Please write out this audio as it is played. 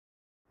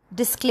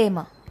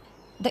Disclaimer.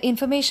 The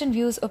information,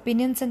 views,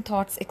 opinions and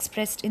thoughts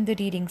expressed in the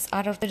readings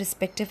are of the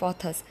respective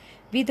authors.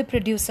 We, the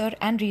producer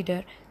and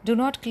reader, do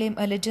not claim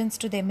allegiance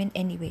to them in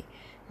any way.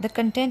 The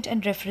content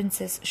and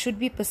references should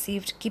be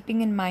perceived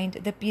keeping in mind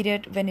the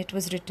period when it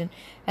was written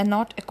and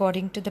not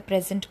according to the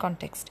present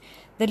context.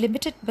 The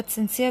limited but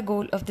sincere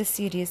goal of this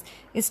series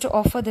is to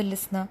offer the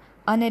listener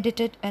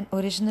unedited and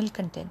original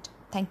content.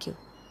 Thank you.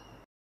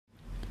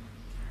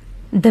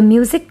 The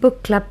Music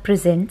Book Club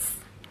presents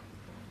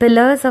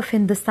Pillars of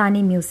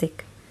Hindustani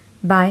Music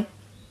by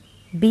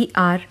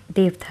B.R.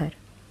 Deodhar.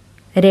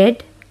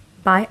 Read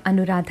by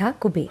Anuradha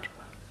Kuber.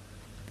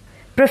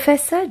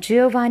 Professor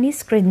Giovani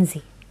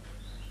Scrinzi.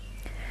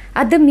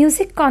 At the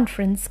music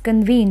conference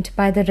convened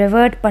by the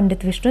revered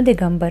Pandit Vishnu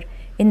Digambar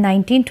in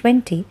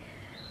 1920,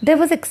 there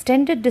was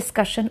extended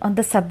discussion on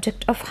the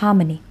subject of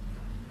harmony.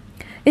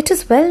 It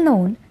is well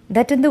known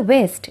that in the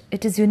West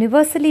it is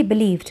universally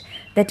believed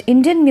that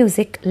Indian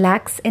music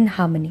lacks in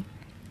harmony.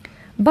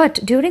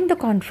 But during the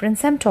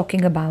conference I am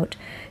talking about,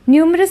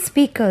 numerous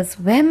speakers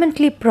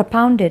vehemently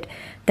propounded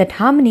that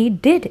harmony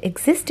did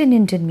exist in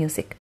Indian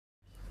music.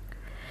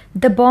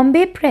 The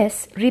Bombay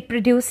press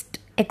reproduced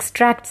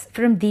extracts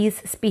from these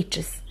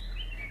speeches.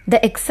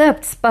 The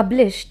excerpts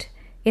published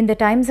in the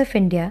Times of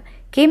India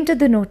came to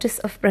the notice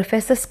of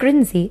Professor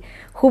Scrinzi,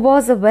 who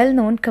was a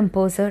well-known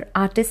composer,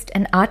 artist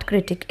and art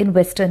critic in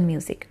Western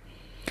music.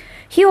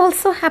 He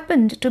also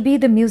happened to be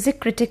the music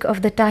critic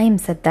of the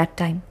Times at that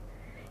time.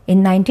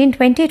 In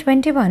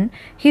 1920-21,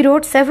 he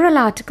wrote several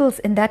articles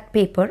in that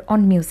paper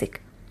on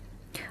music.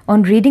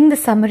 On reading the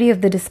summary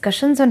of the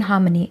discussions on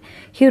harmony,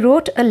 he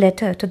wrote a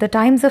letter to the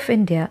Times of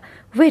India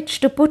which,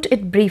 to put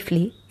it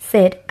briefly,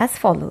 said as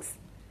follows.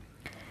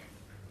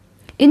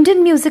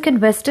 Indian music and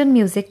Western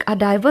music are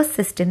diverse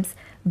systems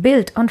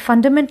built on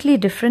fundamentally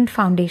different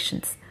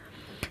foundations.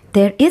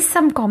 There is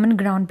some common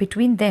ground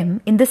between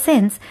them in the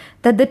sense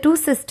that the two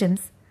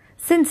systems,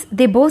 since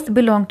they both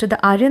belong to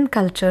the Aryan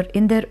culture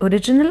in their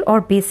original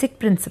or basic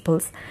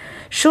principles,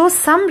 show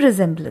some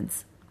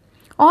resemblance.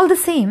 All the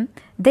same,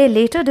 their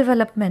later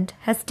development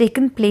has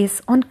taken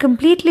place on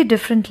completely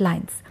different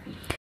lines.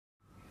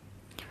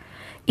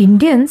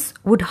 Indians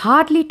would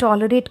hardly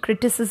tolerate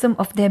criticism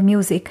of their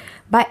music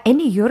by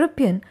any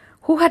European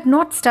who had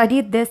not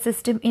studied their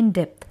system in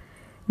depth.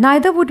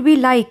 Neither would we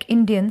like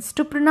Indians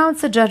to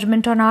pronounce a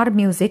judgment on our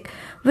music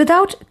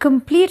without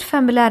complete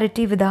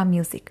familiarity with our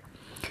music.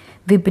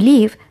 We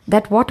believe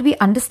that what we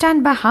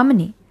understand by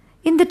harmony,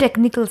 in the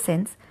technical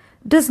sense,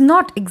 does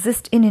not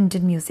exist in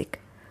Indian music.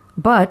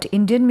 But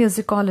Indian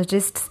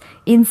musicologists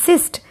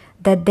insist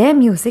that their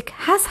music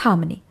has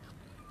harmony.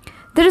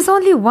 There is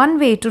only one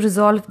way to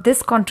resolve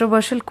this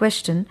controversial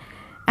question,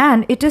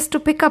 and it is to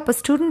pick up a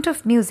student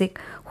of music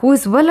who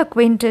is well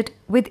acquainted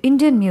with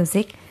Indian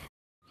music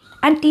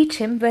and teach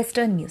him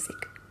Western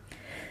music.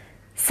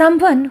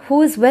 Someone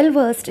who is well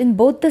versed in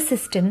both the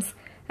systems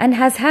and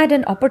has had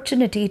an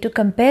opportunity to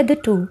compare the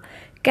two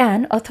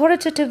can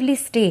authoritatively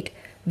state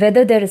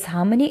whether there is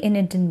harmony in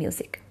Indian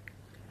music.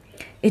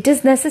 It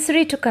is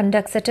necessary to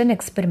conduct such an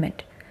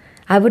experiment.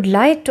 I would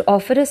like to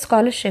offer a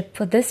scholarship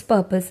for this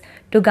purpose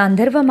to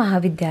Gandharva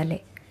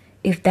Mahavidyalaya.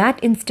 If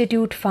that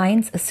institute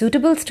finds a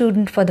suitable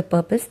student for the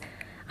purpose,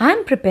 I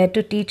am prepared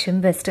to teach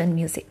him Western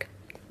music.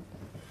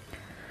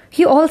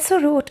 He also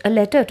wrote a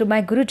letter to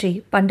my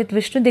Guruji, Pandit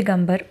Vishnu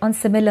Digambar, on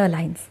similar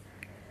lines.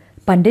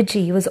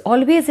 Panditji was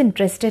always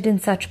interested in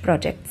such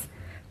projects.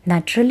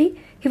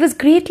 Naturally, he was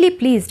greatly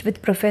pleased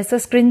with Professor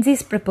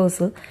Scrinzi's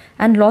proposal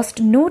and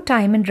lost no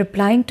time in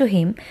replying to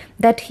him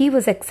that he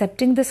was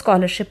accepting the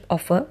scholarship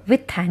offer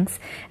with thanks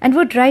and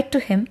would write to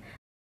him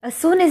as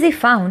soon as he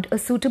found a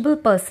suitable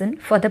person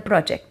for the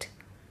project.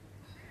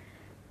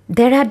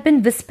 There had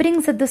been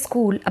whisperings at the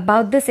school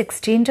about this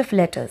exchange of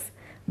letters,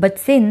 but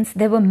since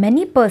there were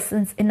many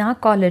persons in our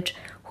college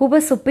who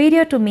were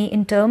superior to me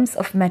in terms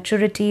of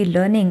maturity,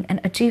 learning and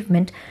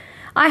achievement,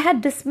 I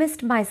had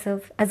dismissed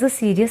myself as a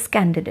serious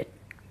candidate.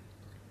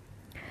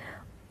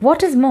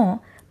 What is more,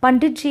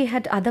 Panditji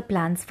had other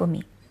plans for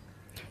me.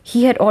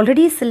 He had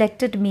already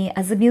selected me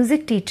as a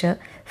music teacher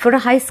for a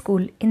high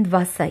school in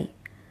Vasai.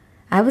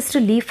 I was to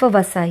leave for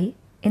Vasai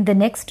in the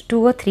next 2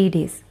 or 3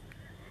 days.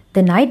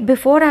 The night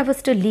before I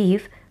was to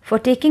leave for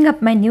taking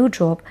up my new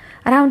job,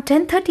 around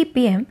 10:30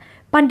 p.m.,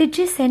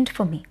 Panditji sent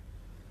for me.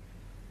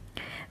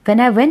 When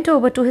I went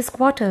over to his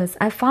quarters,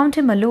 I found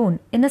him alone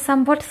in a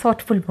somewhat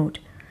thoughtful mood.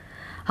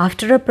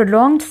 After a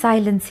prolonged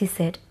silence, he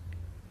said,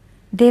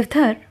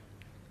 Deodhar,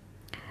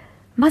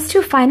 must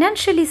you,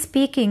 financially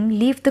speaking,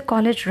 leave the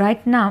college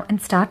right now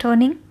and start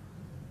earning?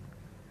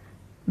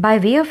 By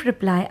way of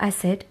reply, I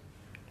said,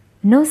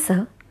 No,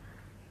 sir.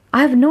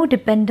 I have no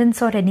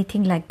dependents or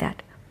anything like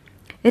that.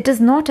 It is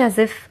not as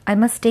if I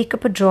must take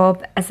up a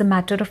job as a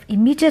matter of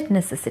immediate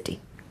necessity.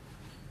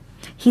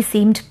 He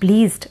seemed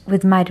pleased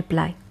with my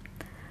reply.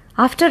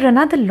 After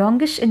another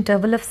longish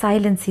interval of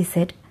silence, he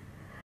said,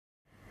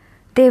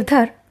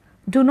 Deodhar,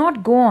 do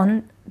not go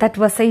on that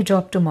Vasai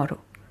job tomorrow.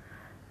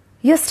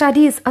 Your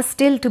studies are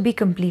still to be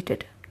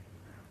completed.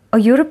 A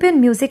European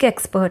music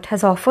expert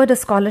has offered a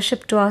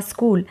scholarship to our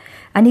school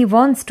and he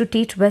wants to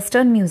teach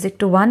Western music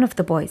to one of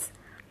the boys.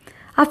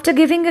 After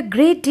giving a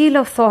great deal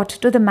of thought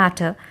to the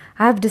matter,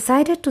 I have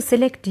decided to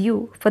select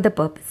you for the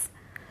purpose.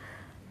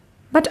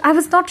 But I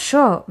was not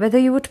sure whether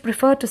you would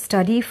prefer to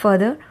study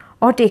further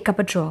or take up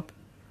a job.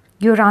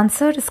 Your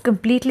answer is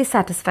completely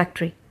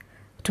satisfactory.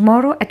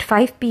 Tomorrow at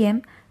 5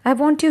 p.m., I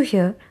want you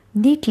here,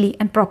 neatly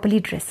and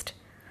properly dressed.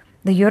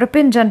 The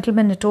European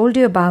gentleman I told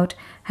you about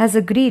has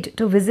agreed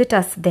to visit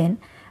us then,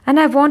 and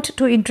I want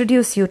to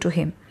introduce you to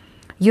him.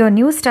 Your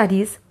new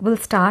studies will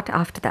start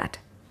after that.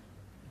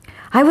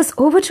 I was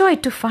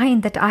overjoyed to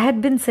find that I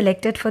had been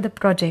selected for the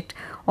project,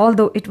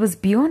 although it was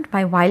beyond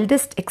my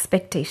wildest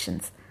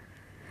expectations.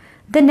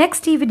 The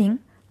next evening,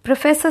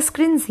 Professor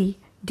Scrinzi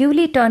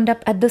duly turned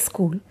up at the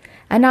school,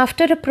 and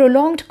after a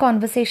prolonged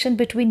conversation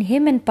between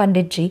him and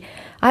Panditji,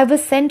 I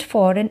was sent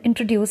for and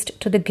introduced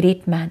to the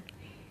great man.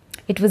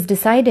 It was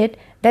decided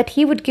that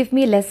he would give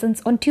me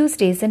lessons on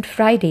Tuesdays and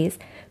Fridays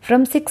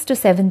from 6 to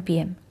 7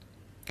 p.m.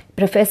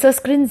 Professor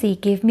Scrinzi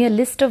gave me a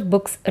list of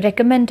books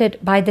recommended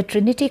by the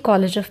Trinity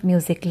College of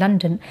Music,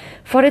 London,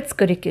 for its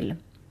curriculum.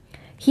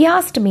 He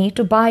asked me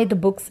to buy the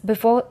books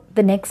before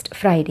the next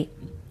Friday.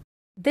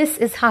 This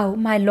is how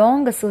my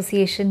long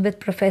association with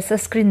Professor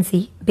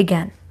Scrinzi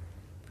began.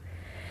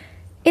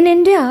 In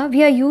India,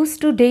 we are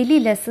used to daily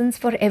lessons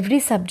for every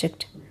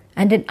subject,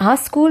 and in our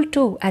school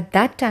too, at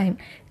that time,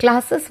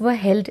 classes were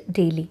held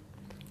daily.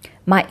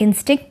 My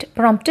instinct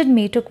prompted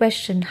me to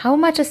question how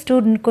much a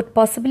student could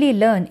possibly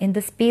learn in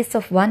the space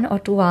of 1 or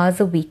 2 hours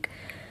a week,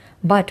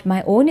 but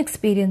my own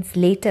experience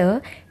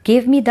later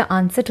gave me the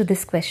answer to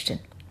this question.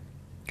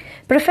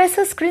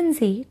 Professor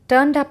Scrinzi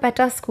turned up at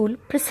our school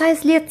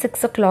precisely at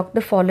 6 o'clock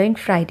the following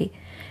Friday,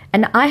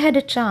 and I had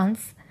a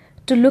chance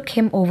to look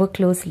him over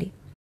closely.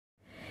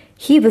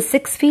 He was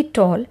 6 feet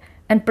tall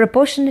and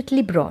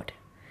proportionately broad.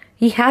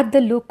 He had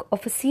the look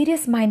of a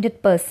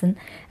serious-minded person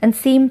and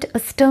seemed a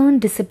stern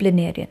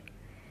disciplinarian.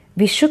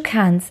 We shook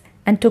hands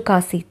and took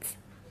our seats.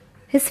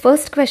 His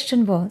first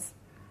question was,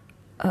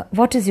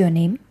 "What is your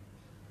name?"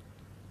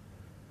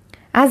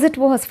 As it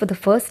was for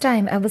the first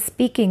time I was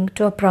speaking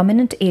to a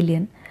prominent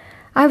alien,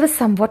 I was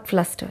somewhat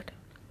flustered.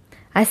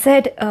 I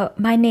said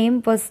my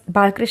name was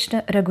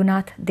Balkrishna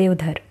Raghunath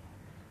Deodhar.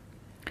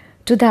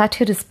 To that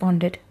he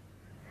responded,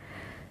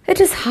 "It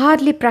is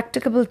hardly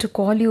practicable to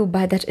call you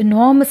by that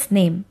enormous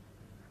name.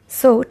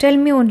 So tell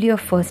me only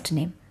your first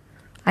name."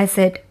 I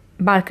said,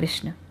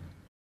 "Balkrishna."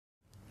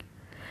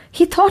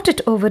 He thought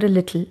it over a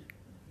little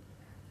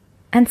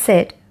and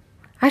said,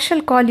 "I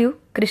shall call you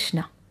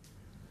Krishna."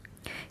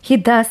 He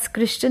thus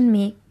christened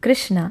me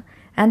Krishna,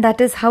 and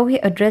that is how he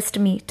addressed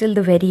me till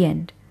the very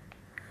end.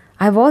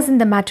 I was in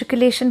the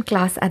matriculation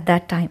class at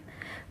that time,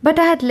 but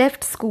I had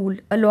left school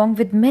along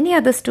with many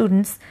other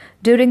students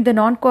during the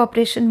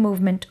non-cooperation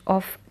movement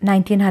of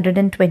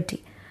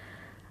 1920.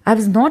 I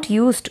was not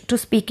used to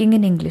speaking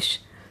in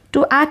English,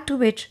 to add to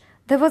which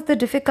there was the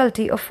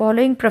difficulty of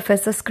following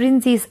Professor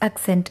Scrinzi's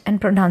accent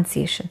and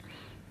pronunciation.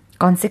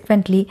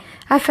 Consequently,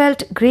 I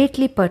felt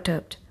greatly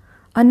perturbed.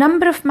 A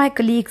number of my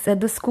colleagues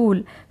at the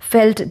school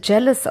felt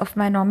jealous of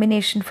my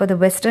nomination for the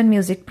Western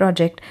Music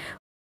Project,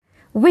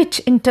 which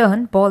in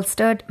turn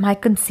bolstered my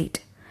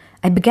conceit.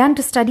 I began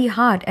to study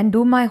hard and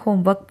do my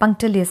homework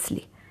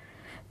punctiliously.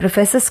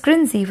 Professor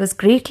Scrinzi was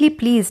greatly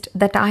pleased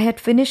that I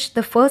had finished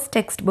the first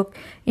textbook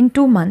in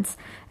 2 months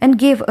and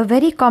gave a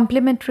very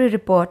complimentary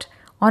report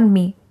on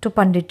me to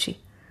Panditji.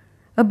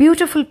 A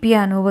beautiful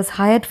piano was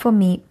hired for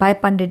me by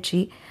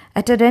Panditji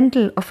at a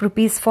rental of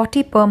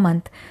 ₹40 per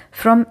month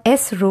from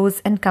S.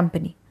 Rose and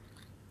Company.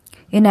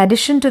 In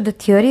addition to the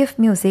theory of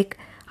music,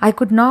 I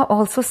could now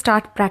also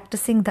start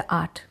practicing the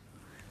art.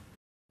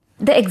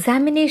 The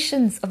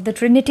examinations of the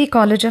Trinity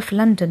College of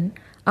London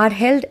are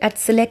held at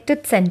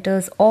selected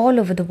centres all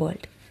over the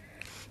world.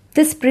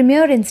 This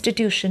premier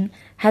institution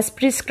has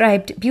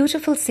prescribed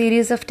beautiful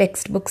series of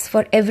textbooks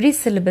for every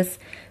syllabus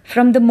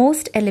from the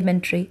most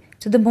elementary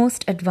to the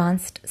most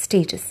advanced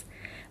stages.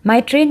 My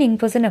training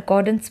was in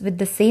accordance with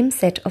the same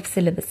set of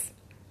syllabus.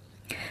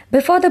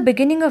 Before the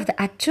beginning of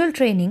the actual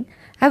training,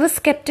 I was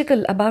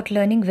skeptical about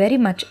learning very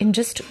much in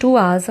just 2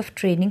 hours of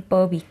training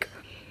per week.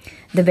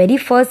 The very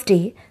first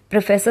day,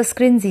 Professor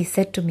Scrinzi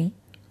said to me,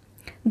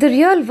 "The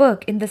real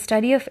work in the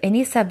study of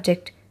any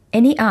subject,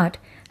 any art,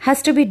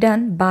 has to be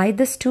done by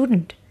the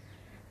student.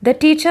 The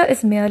teacher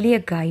is merely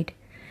a guide.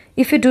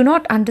 If you do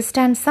not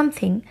understand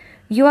something,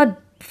 you are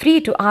free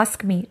to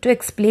ask me to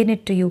explain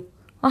it to you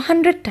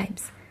 100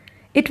 times.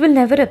 It will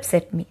never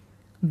upset me,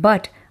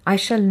 but I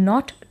shall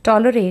not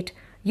tolerate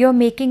your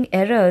making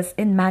errors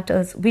in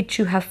matters which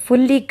you have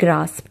fully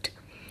grasped."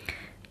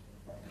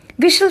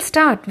 We shall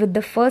start with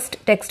the first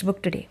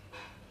textbook today.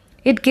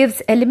 It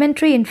gives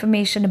elementary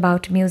information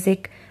about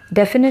music,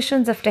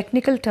 definitions of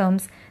technical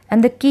terms,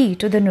 and the key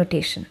to the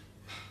notation.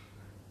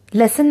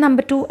 Lesson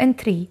number 2 and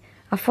 3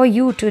 are for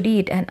you to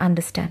read and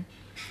understand.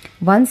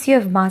 Once you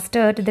have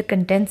mastered the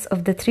contents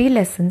of the 3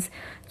 lessons,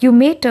 you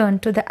may turn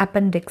to the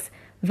appendix,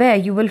 where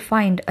you will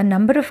find a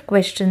number of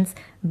questions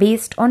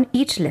based on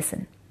each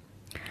lesson.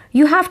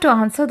 You have to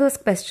answer those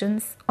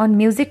questions on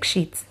music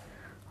sheets,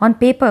 on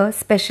paper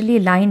specially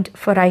lined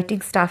for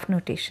writing staff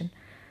notation.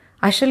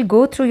 I shall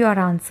go through your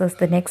answers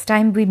the next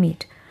time we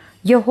meet.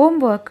 Your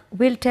homework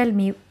will tell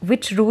me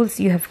which rules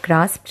you have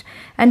grasped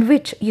and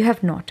which you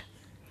have not.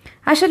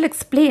 I shall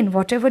explain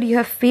whatever you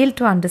have failed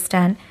to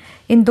understand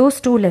in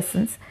those 2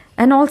 lessons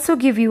and also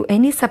give you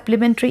any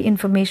supplementary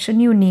information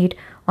you need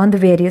on the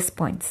various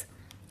points.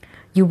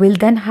 You will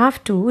then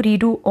have to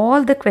redo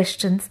all the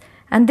questions,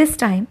 and this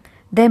time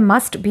there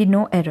must be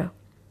no error.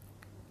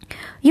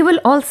 You will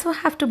also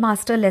have to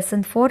master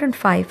lesson 4 and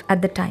 5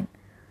 at the time.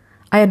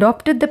 I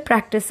adopted the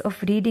practice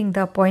of reading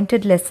the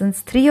appointed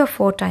lessons 3 or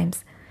 4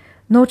 times,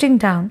 noting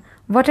down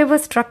whatever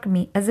struck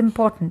me as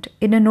important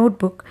in a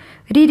notebook,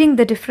 reading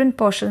the different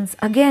portions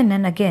again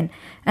and again,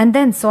 and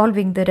then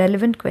solving the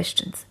relevant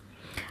questions.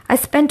 I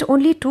spent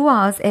only 2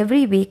 hours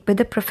every week with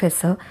the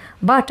professor,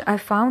 but I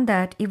found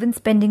that even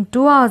spending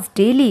 2 hours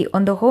daily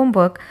on the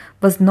homework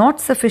was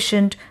not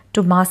sufficient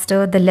to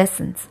master the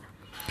lessons.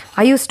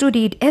 I used to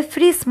read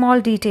every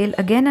small detail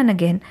again and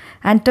again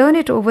and turn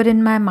it over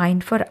in my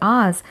mind for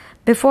hours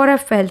before I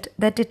felt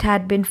that it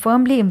had been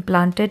firmly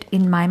implanted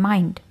in my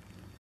mind.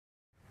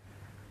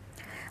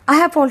 I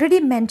have already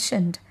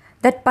mentioned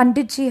that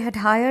Panditji had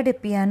hired a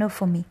piano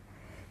for me.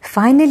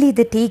 Finally,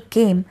 the day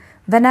came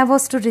when I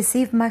was to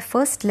receive my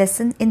first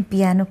lesson in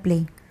piano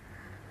playing.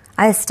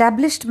 I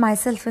established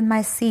myself in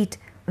my seat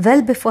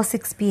well before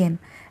 6 p.m.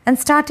 and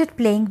started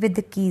playing with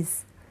the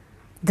keys.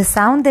 The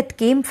sound that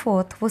came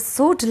forth was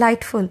so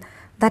delightful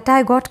that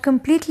I got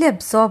completely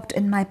absorbed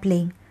in my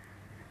playing.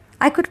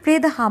 I could play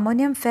the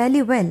harmonium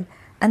fairly well,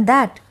 and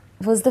that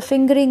was the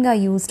fingering I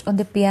used on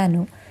the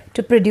piano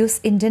to produce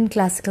Indian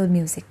classical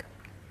music.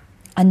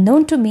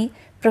 Unknown to me,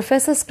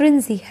 Professor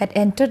Scrinzi had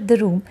entered the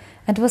room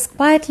and was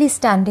quietly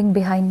standing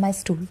behind my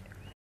stool.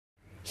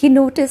 He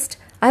noticed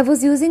I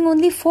was using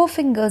only 4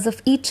 fingers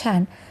of each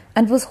hand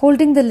and was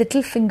holding the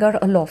little finger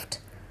aloft.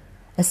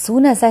 As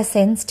soon as I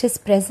sensed his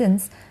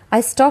presence,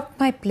 I stopped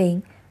my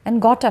playing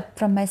and got up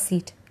from my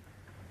seat.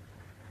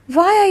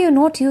 "Why are you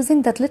not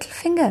using that little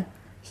finger?"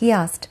 he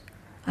asked.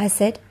 I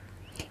said,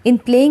 "In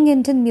playing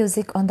Indian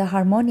music on the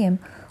harmonium,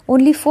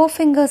 only 4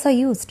 fingers are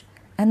used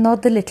and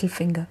not the little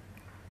finger."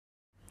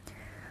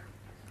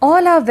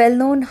 All our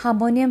well-known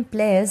harmonium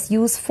players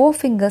use 4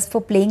 fingers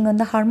for playing on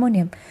the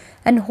harmonium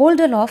and hold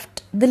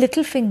aloft the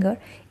little finger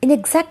in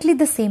exactly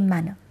the same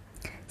manner.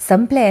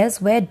 Some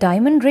players wear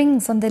diamond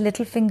rings on their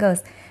little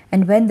fingers,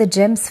 and when the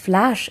gems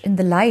flash in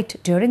the light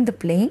during the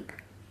playing,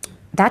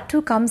 that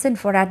too comes in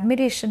for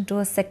admiration to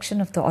a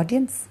section of the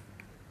audience.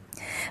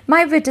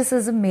 My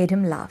witticism made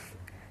him laugh.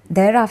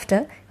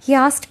 Thereafter, he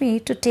asked me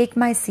to take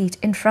my seat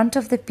in front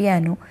of the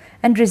piano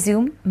and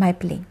resume my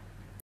playing.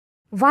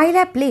 While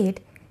I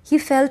played, he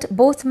felt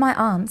both my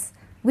arms,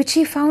 which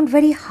he found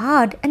very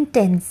hard and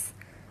tense.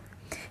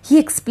 He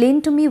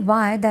explained to me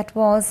why that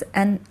was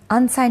an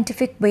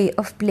unscientific way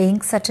of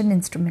playing such an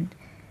instrument.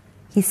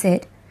 He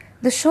said,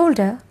 "The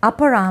shoulder,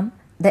 upper arm,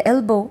 the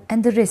elbow,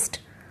 and the wrist,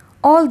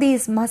 all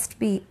these must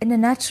be in a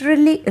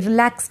naturally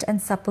relaxed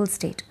and supple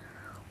state.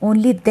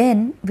 Only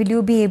then will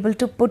you be able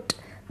to put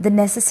the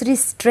necessary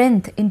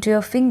strength into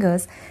your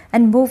fingers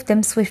and move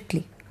them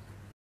swiftly.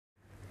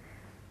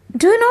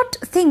 Do you not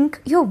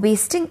think you're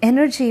wasting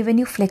energy when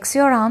you flex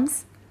your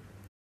arms?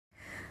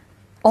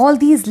 All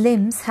these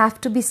limbs have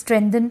to be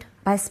strengthened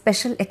by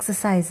special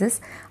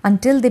exercises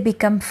until they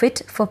become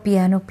fit for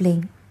piano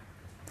playing."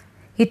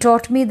 He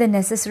taught me the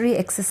necessary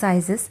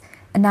exercises,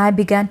 and I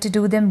began to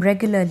do them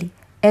regularly,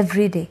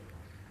 every day.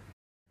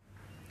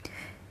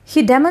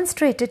 He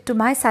demonstrated to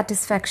my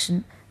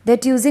satisfaction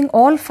that using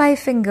all 5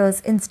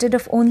 fingers instead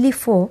of only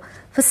 4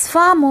 was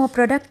far more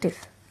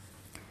productive.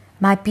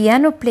 My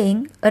piano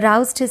playing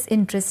aroused his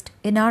interest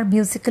in our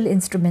musical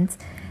instruments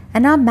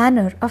and our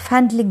manner of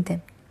handling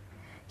them.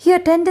 He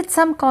attended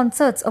some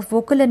concerts of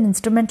vocal and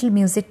instrumental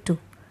music too.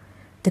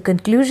 The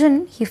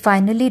conclusion he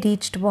finally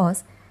reached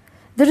was,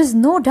 "There is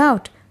no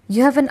doubt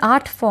you have an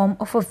art form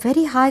of a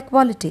very high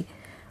quality,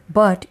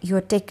 but your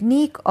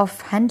technique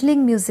of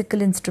handling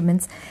musical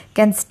instruments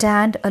can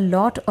stand a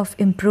lot of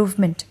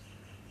improvement.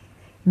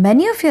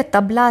 Many of your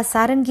tabla,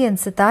 sarangi and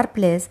sitar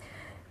players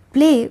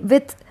play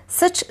with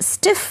such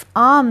stiff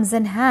arms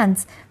and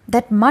hands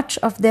that much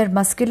of their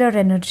muscular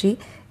energy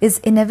is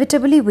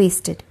inevitably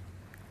wasted.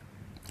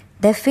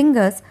 Their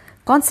fingers,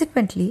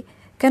 consequently,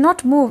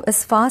 cannot move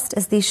as fast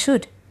as they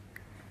should.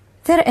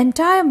 Their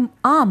entire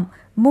arm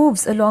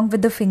moves along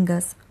with the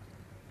fingers.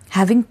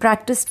 Having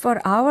practiced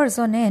for hours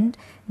on end,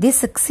 they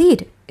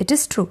succeed, it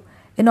is true,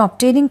 in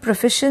obtaining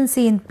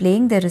proficiency in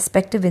playing their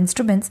respective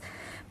instruments,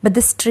 but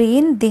the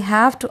strain they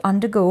have to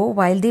undergo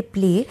while they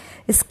play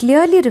is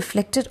clearly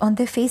reflected on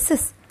their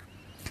faces.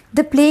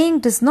 The playing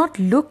does not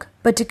look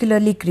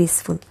particularly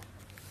graceful.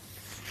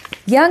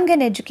 Young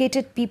and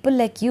educated people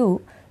like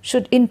you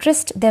should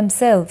interest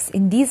themselves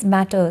in these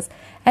matters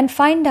and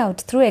find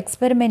out through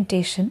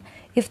experimentation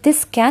if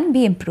this can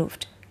be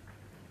improved."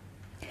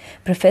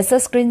 Professor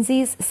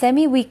Scrinzi's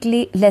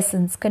semi-weekly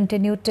lessons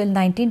continued till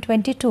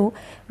 1922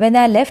 when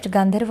I left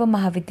Gandharva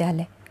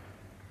Mahavidyalaya.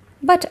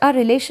 But our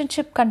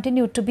relationship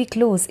continued to be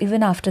close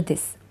even after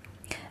this.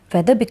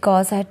 Whether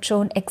because I had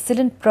shown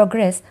excellent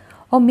progress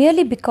or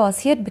merely because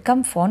he had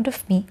become fond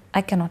of me,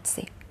 I cannot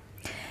say.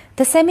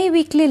 The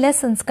semi-weekly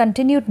lessons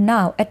continued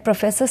now at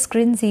Professor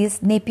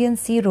Scrinzi's Nepean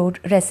Sea Road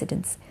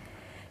residence.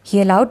 He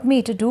allowed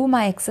me to do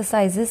my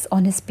exercises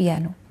on his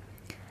piano.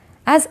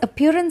 As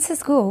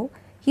appearances go,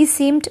 he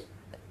seemed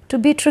to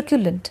be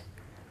truculent,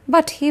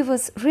 but he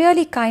was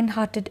really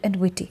kind-hearted and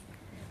witty.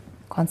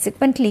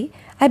 Consequently,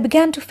 I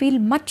began to feel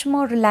much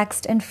more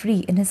relaxed and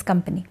free in his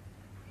company.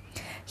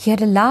 He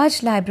had a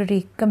large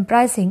library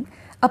comprising,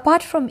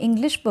 apart from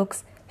English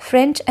books,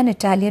 French and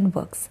Italian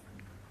works.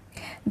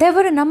 There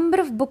were a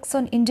number of books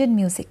on Indian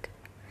music.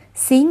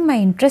 Seeing my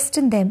interest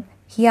in them,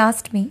 he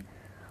asked me,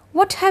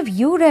 "What have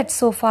you read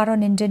so far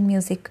on Indian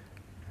music?"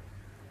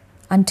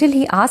 Until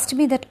he asked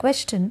me that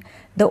question,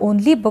 the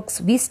only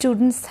books we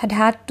students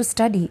had to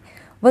study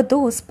were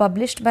those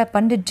published by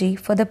Panditji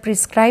for the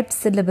prescribed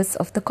syllabus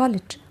of the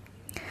college.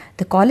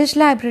 The college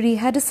library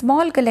had a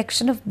small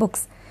collection of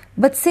books,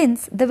 but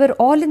since they were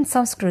all in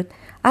Sanskrit,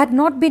 I had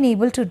not been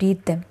able to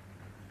read them.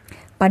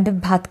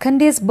 Pandit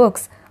Bhatkhande's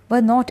books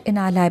were not in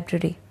our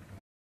library.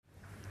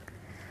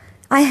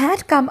 I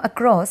had come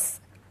across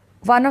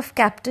one of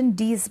Captain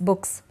D's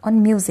books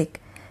on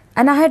music,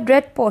 and I had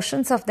read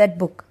portions of that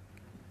book.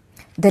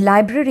 The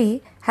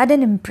library had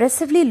an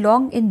impressively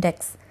long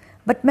index,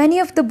 but many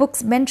of the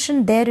books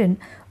mentioned therein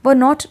were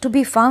not to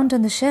be found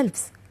on the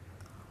shelves.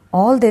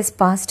 All this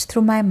passed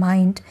through my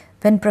mind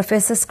when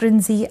Professor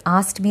Scrinzi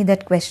asked me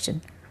that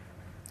question.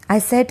 I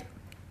said,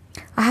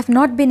 "I have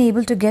not been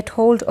able to get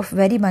hold of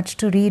very much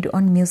to read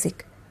on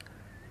music."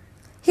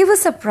 He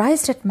was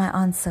surprised at my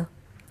answer.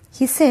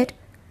 He said,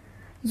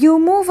 "You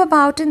move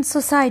about in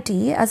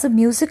society as a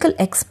musical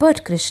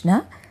expert,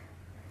 Krishna,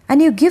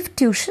 and you give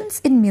tuitions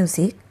in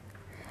music,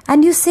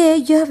 and you say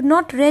you have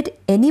not read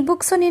any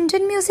books on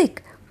Indian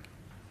music.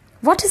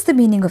 What is the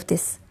meaning of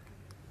this?"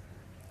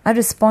 I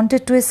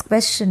responded to his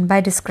question by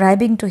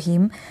describing to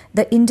him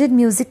the Indian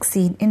music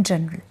scene in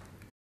general.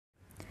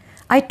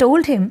 I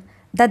told him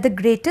that the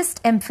greatest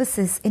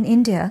emphasis in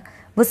India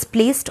was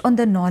placed on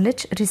the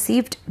knowledge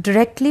received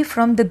directly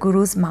from the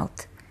Guru's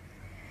mouth.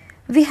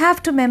 We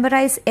have to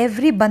memorize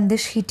every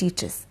bandish he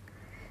teaches.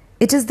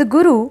 It is the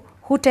Guru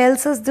who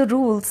tells us the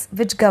rules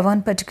which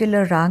govern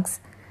particular rags,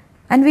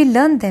 and we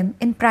learn them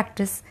in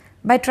practice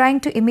by trying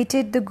to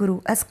imitate the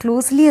Guru as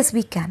closely as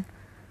we can.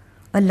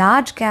 A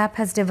large gap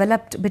has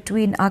developed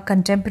between our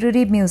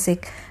contemporary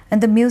music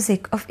and the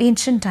music of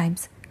ancient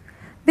times.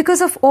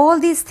 Because of all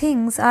these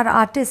things, our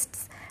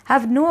artists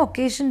have no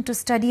occasion to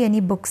study any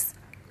books.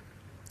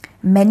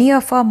 Many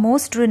of our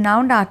most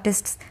renowned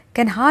artists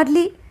can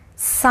hardly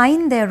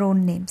sign their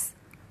own names.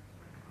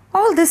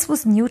 All this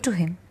was new to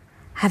him.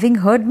 Having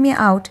heard me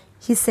out,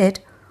 he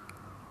said,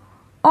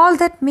 "All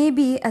that may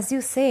be as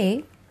you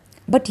say,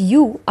 but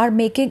you are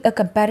making a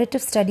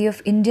comparative study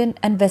of Indian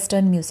and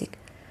Western music.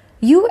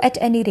 You, at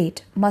any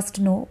rate, must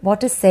know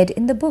what is said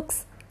in the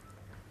books."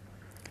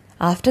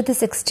 After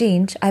this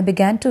exchange, I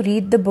began to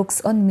read the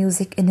books on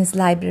music in his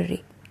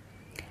library.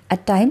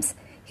 At times,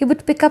 he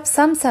would pick up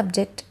some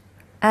subject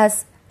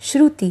as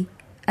Shruti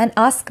and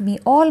ask me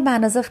all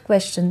manners of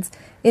questions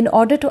in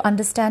order to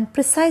understand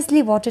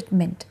precisely what it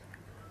meant.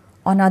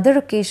 On other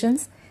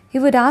occasions, he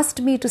would ask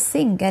me to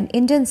sing an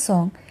Indian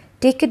song,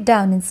 take it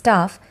down in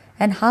staff,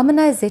 and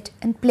harmonize it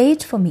and play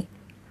it for me.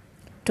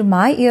 To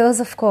my ears,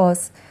 of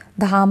course,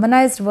 the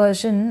harmonized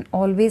version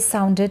always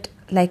sounded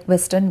like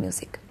Western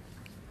music.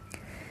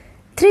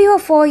 3 or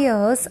 4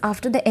 years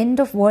after the end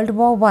of World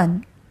War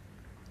I,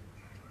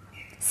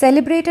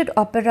 celebrated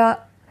opera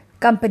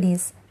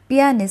companies,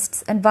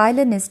 pianists and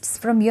violinists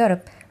from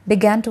Europe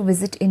began to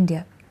visit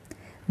India.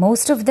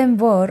 Most of them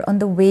were on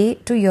the way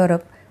to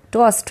Europe,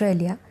 to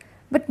Australia,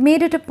 but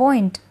made it a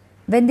point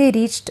when they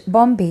reached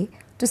Bombay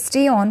to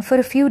stay on for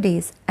a few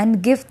days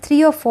and give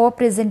 3 or 4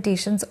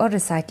 presentations or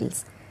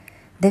recitals.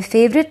 Their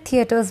favorite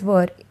theatres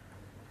were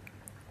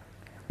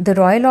the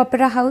Royal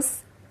Opera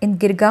House in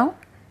Girgaon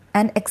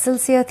and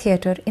Excelsior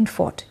Theatre in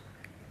Fort.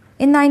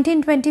 In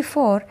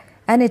 1924,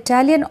 an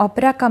Italian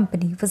opera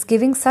company was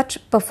giving such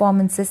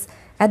performances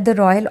at the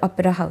Royal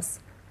Opera House.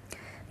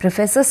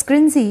 Professor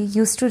Scrinzi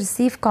used to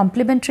receive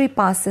complimentary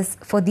passes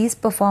for these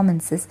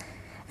performances,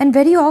 and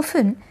very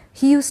often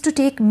he used to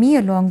take me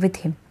along with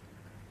him.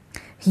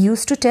 He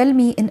used to tell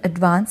me in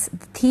advance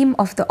the theme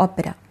of the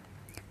opera,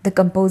 the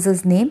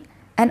composer's name,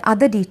 and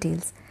other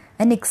details,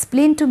 and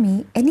explain to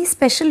me any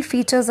special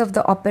features of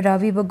the opera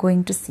we were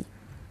going to see.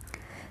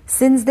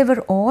 Since they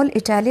were all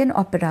Italian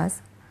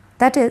operas,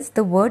 that is,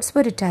 the words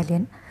were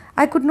Italian,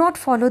 I could not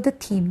follow the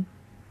theme.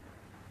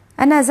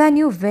 And as I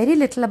knew very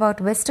little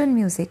about Western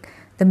music,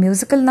 the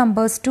musical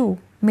numbers too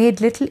made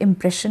little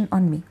impression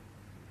on me.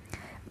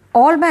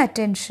 All my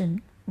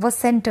attention was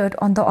centered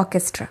on the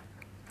orchestra.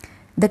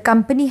 The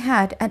company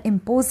had an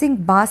imposing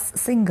bass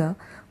singer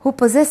who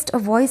possessed a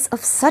voice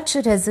of such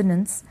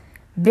resonance,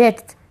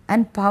 breadth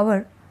and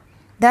power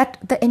that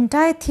the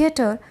entire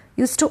theatre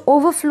used to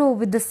overflow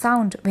with the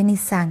sound when he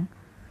sang.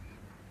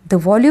 The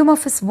volume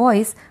of his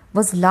voice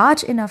was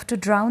large enough to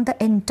drown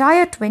the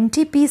entire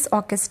 20-piece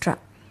orchestra.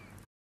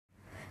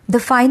 The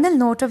final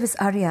note of his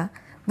aria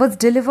was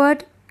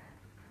delivered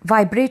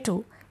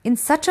vibrato in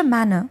such a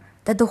manner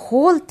that the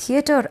whole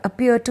theatre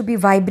appeared to be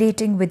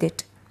vibrating with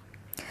it.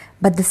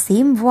 But the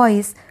same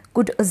voice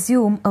could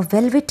assume a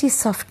velvety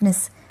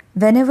softness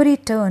whenever he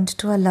turned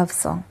to a love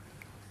song.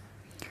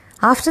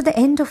 After the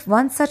end of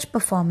one such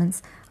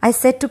performance, I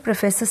said to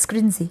Professor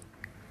Scrinzi,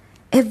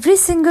 "Every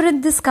singer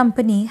in this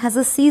company has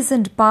a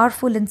seasoned,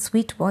 powerful and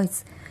sweet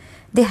voice.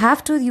 They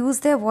have to use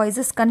their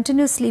voices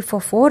continuously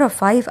for 4 or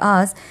 5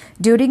 hours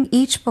during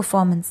each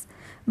performance.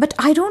 But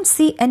I don't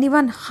see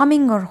anyone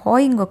humming or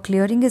hawing or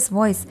clearing his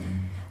voice.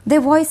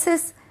 Their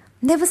voices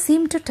never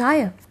seem to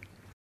tire.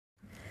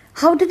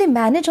 How do they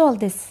manage all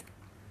this?"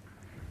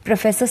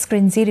 Professor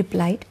Scrinzi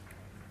replied,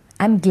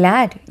 "I'm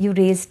glad you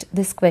raised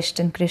this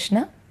question,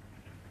 Krishna.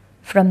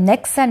 From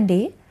next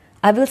Sunday,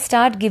 I will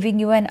start giving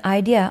you an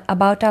idea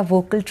about our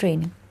vocal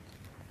training.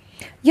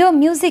 Your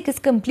music is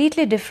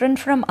completely different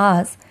from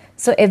ours,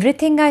 so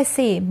everything I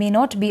say may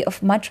not be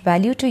of much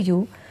value to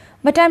you,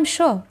 but I'm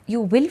sure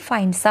you will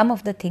find some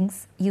of the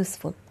things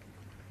useful."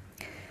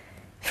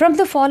 From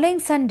the following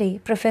Sunday,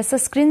 Professor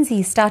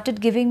Scrinzi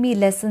started giving me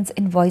lessons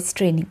in voice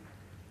training.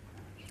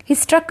 He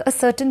struck a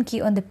certain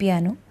key on the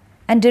piano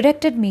and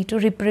directed me to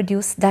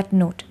reproduce that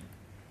note.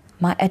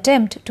 My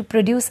attempt to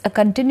produce a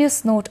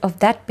continuous note of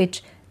that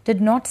pitch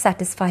did not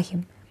satisfy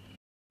him.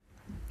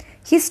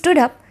 He stood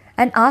up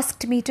and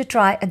asked me to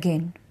try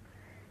again.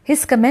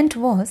 His comment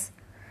was,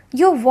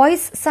 "Your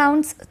voice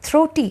sounds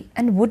throaty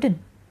and wooden."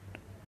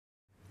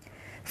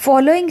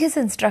 Following his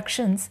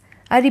instructions,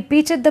 I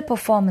repeated the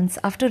performance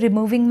after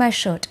removing my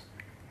shirt.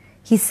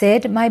 He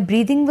said my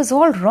breathing was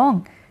all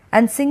wrong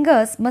and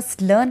singers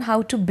must learn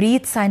how to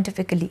breathe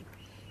scientifically.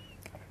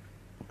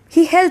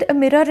 He held a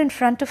mirror in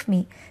front of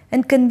me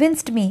and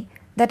convinced me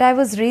that I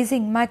was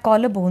raising my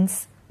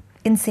collarbones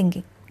in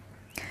singing.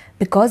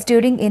 Because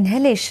during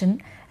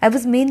inhalation, I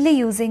was mainly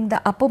using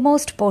the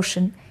uppermost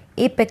portion,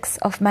 apex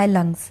of my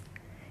lungs.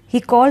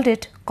 He called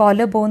it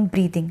collarbone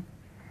breathing.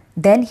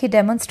 Then he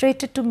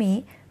demonstrated to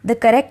me the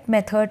correct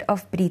method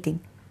of breathing.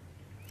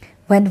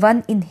 When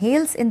one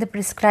inhales in the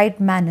prescribed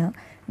manner,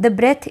 the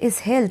breath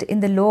is held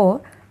in the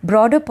lower,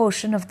 broader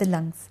portion of the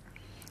lungs.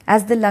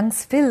 As the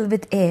lungs fill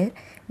with air,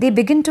 they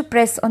begin to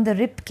press on the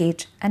rib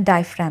cage and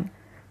diaphragm,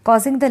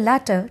 causing the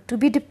latter to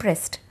be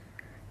depressed.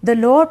 The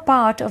lower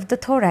part of the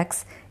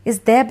thorax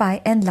is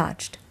thereby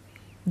enlarged.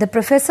 The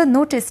professor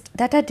noticed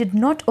that I did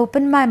not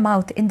open my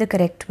mouth in the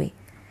correct way.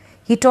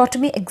 He taught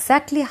me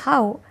exactly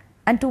how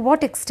and to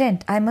what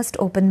extent I must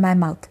open my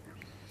mouth.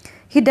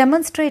 He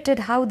demonstrated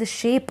how the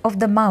shape of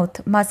the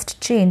mouth must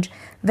change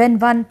when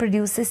one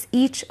produces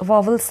each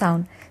vowel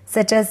sound,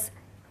 such as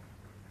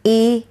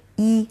A,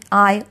 E,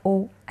 I,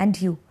 O,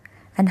 and U,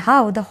 and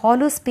how the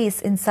hollow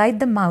space inside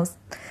the mouth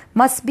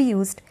must be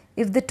used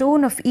if the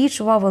tone of each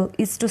vowel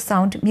is to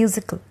sound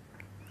musical.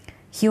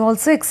 He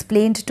also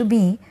explained to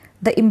me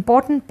the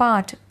important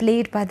part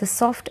played by the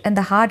soft and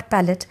the hard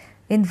palate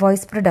in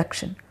voice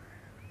production.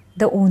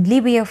 The only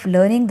way of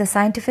learning the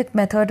scientific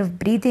method of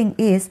breathing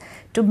is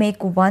to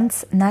make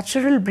one's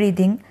natural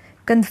breathing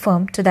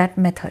conform to that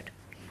method.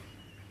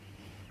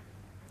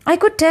 I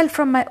could tell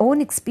from my own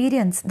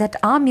experience that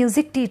our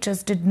music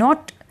teachers did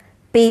not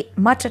pay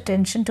much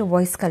attention to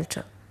voice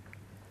culture.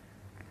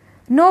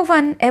 No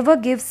one ever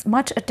gives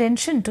much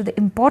attention to the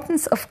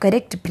importance of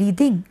correct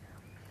breathing.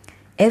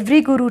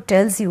 Every guru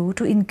tells you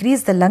to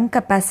increase the lung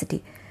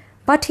capacity,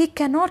 but he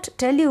cannot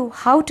tell you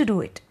how to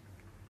do it.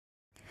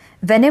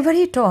 Whenever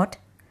he taught,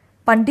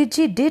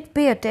 Panditji did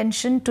pay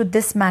attention to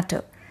this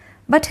matter,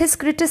 but his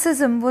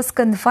criticism was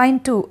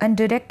confined to and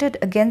directed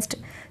against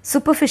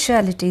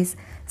superficialities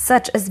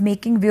such as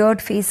making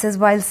weird faces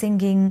while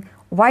singing,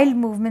 wild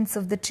movements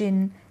of the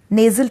chin,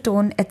 nasal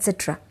tone,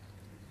 etc.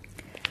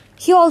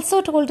 He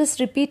also told us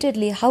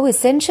repeatedly how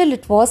essential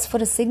it was for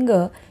a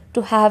singer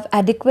to have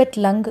adequate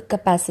lung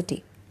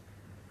capacity.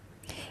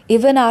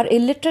 Even our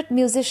illiterate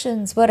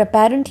musicians were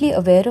apparently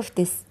aware of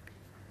this.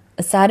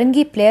 A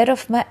sarangi player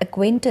of my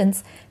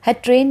acquaintance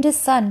had trained his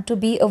son to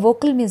be a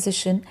vocal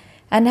musician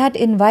and had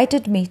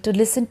invited me to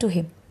listen to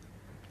him.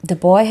 The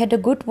boy had a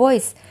good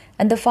voice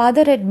and the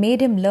father had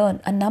made him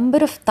learn a number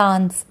of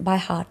tans by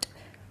heart.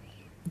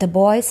 The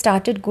boy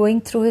started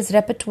going through his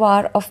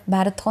repertoire of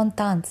marathon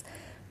tans,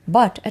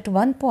 but at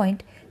one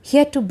point he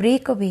had to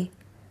break away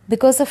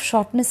because of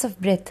shortness of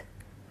breath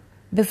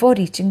before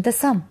reaching the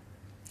sum,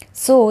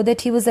 so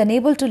that he was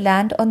unable to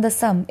land on the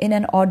sum in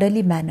an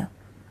orderly manner.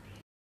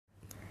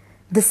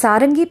 The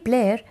sarangi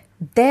player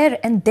there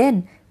and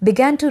then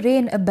began to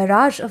rain a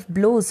barrage of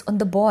blows on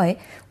the boy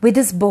with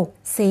his bow,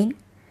 saying,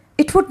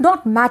 "It would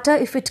not matter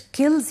if it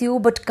kills you,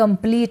 but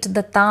complete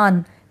the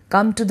tan,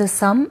 come to the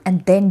sum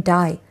and then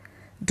die.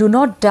 Do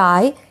not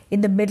die in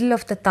the middle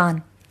of the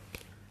tan."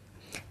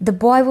 The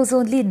boy was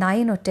only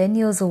 9 or 10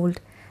 years old,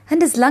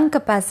 and his lung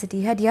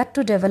capacity had yet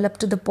to develop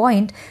to the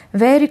point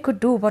where he could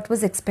do what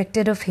was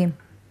expected of him.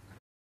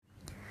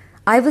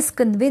 I was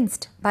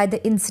convinced by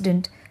the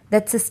incident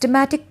that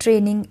systematic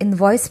training in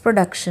voice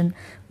production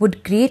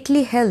would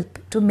greatly help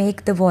to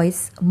make the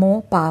voice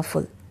more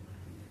powerful.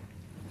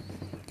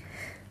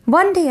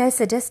 One day I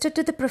suggested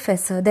to the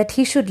professor that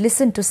he should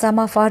listen to some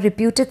of our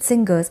reputed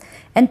singers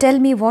and tell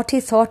me what he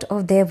thought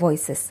of their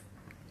voices.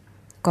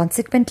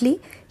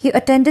 Consequently, he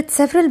attended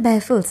several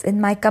mehfils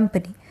in my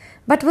company,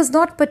 but was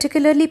not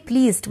particularly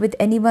pleased with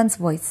anyone's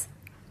voice.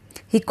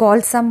 He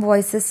called some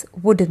voices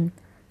wooden,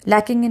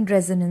 lacking in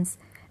resonance,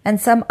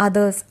 and some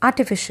others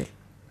artificial.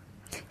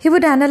 He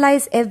would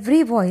analyze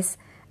every voice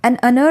and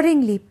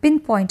unerringly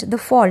pinpoint the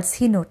faults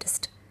he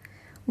noticed.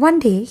 One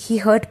day he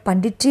heard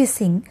Panditji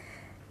sing,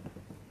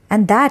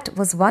 and that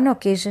was one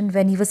occasion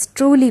when he was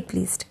truly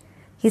pleased.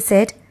 He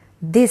said,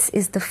 "This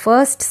is the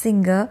first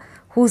singer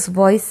whose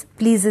voice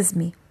pleases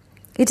me.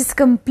 It is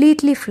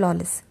completely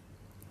flawless."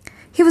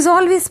 He was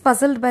always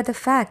puzzled by the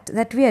fact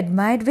that we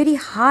admired very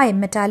high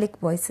metallic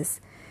voices.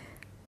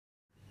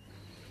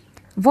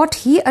 What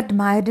he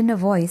admired in a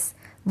voice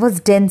was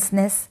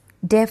denseness,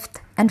 depth,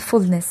 and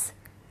fullness.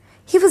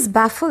 He was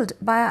baffled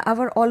by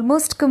our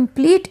almost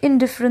complete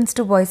indifference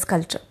to voice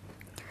culture.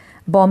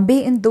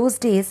 Bombay in those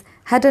days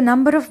had a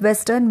number of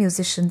Western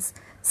musicians,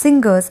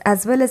 singers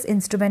as well as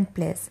instrument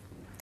players.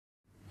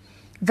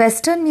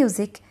 Western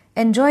music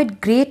enjoyed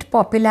great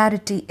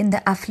popularity in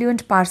the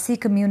affluent Parsi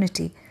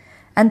community,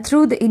 and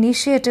through the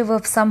initiative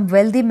of some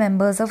wealthy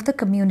members of the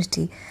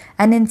community,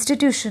 an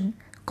institution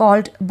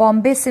called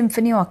Bombay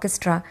Symphony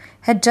Orchestra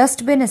had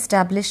just been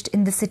established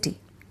in the city.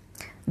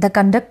 The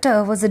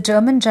conductor was a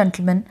German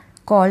gentleman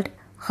called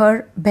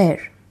Herr Baer.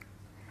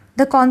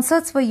 The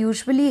concerts were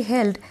usually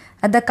held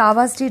at the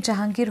Kawasji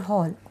Jahangir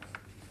Hall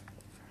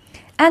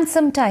and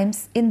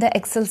sometimes in the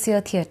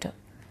Excelsior Theatre.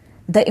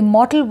 The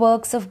immortal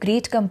works of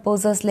great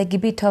composers like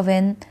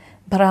Beethoven,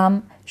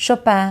 Brahms,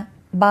 Chopin,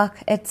 Bach,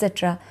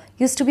 etc.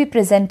 used to be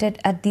presented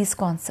at these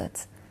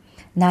concerts.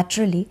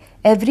 Naturally,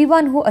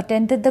 everyone who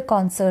attended the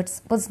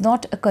concerts was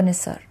not a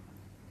connoisseur.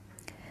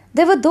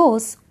 There were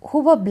those who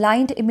were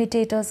blind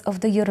imitators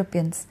of the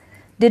Europeans,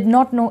 did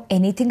not know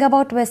anything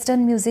about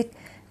Western music,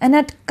 and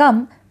had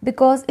come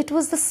because it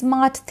was the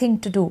smart thing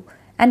to do,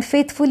 and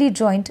faithfully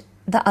joined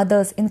the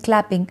others in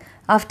clapping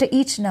after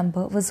each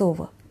number was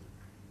over.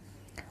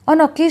 On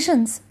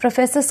occasions,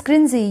 Professor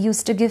Scrinzi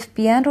used to give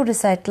piano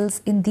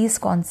recitals in these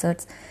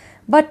concerts,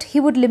 but he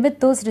would limit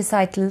those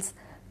recitals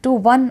to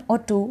 1 or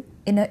 2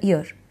 in a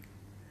year.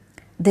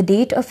 The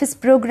date of his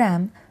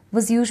program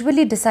was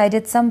usually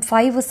decided some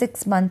 5 or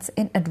 6 months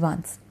in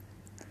advance.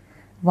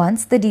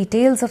 Once the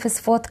details of his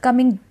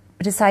forthcoming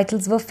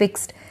recitals were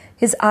fixed,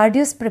 his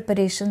arduous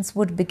preparations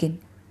would begin.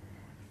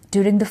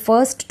 During the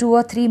first 2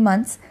 or 3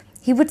 months,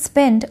 he would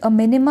spend a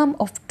minimum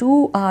of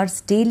 2 hours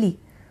daily,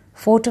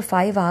 4 to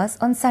 5 hours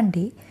on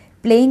Sunday,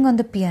 playing on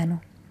the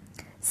piano.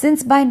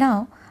 Since by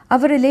now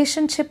our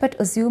relationship had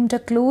assumed a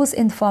close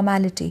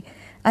informality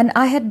and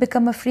I had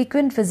become a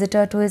frequent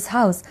visitor to his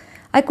house,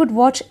 I could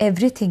watch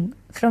everything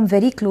from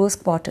very close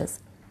quarters.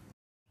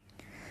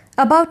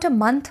 About a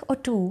month or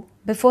 2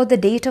 before the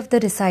date of the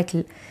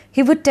recital,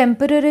 he would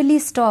temporarily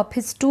stop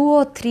his 2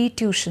 or 3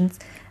 tuitions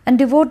and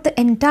devote the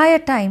entire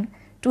time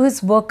to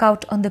his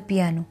workout on the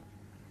piano.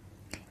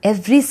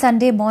 Every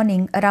Sunday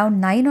morning around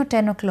 9 or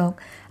 10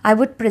 o'clock, I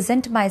would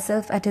present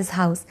myself at his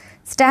house,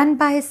 stand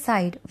by his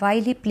side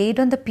while he played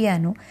on the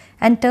piano,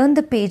 and turn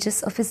the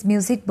pages of his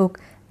music book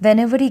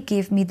whenever he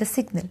gave me the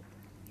signal.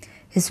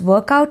 His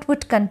workout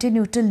would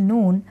continue till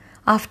noon,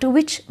 after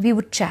which we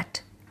would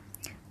chat.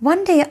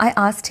 One day I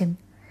asked him,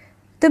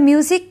 "The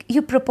music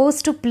you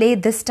propose to play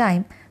this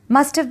time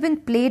must have been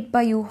played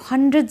by you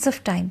hundreds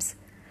of times.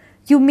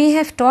 You may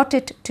have taught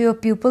it to your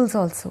pupils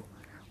also.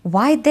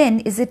 Why then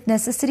is it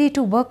necessary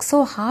to work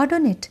so hard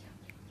on it?"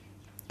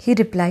 He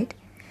replied,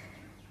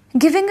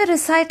 "Giving a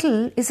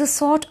recital is a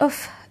sort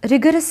of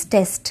rigorous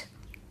test.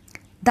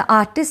 The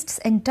artist's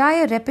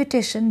entire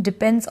reputation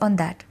depends on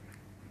that.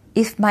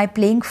 If my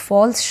playing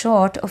falls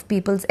short of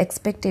people's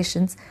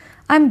expectations,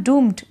 I am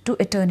doomed to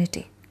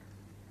eternity.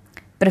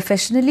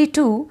 Professionally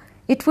too,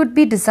 it would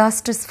be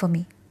disastrous for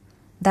me.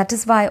 That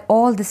is why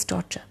all this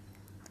torture.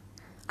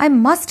 I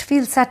must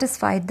feel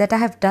satisfied that I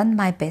have done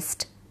my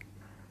best."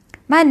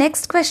 My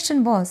next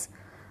question was,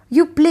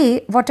 "You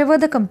play whatever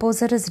the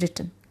composer has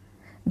written.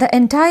 The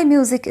entire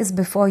music is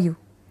before you.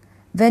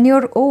 When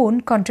your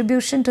own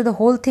contribution to the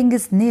whole thing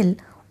is nil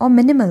or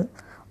minimal,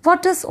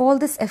 what does all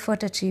this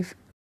effort achieve?"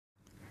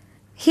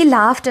 He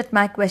laughed at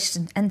my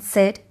question and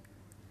said,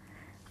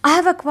 "I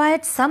have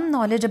acquired some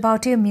knowledge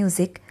about your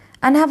music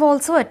and have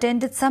also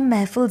attended some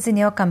mehfils in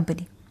your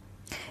company.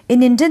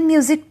 In Indian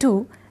music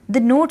too, the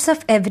notes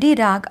of every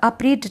rag are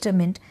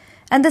predetermined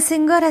and the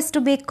singer has to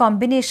make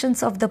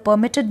combinations of the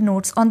permitted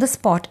notes on the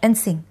spot and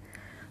sing.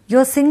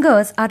 Your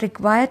singers are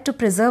required to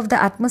preserve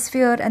the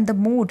atmosphere and the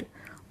mood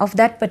of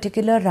that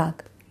particular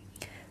rag.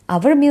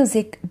 Our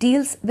music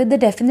deals with the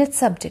definite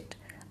subject,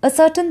 a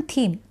certain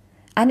theme,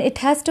 and it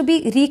has to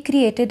be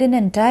recreated in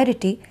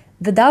entirety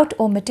without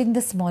omitting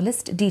the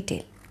smallest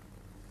detail.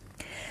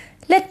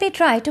 Let me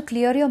try to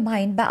clear your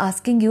mind by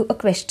asking you a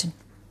question.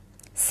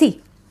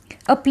 See,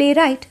 a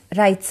playwright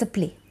writes a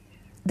play.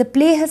 The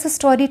play has a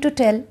story to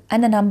tell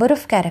and a number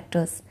of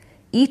characters,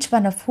 each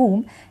one of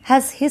whom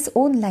has his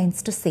own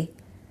lines to say.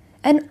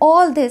 And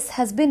all this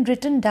has been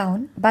written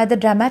down by the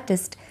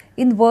dramatist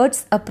in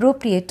words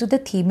appropriate to the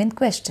theme in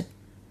question.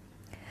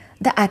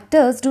 The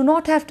actors do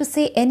not have to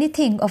say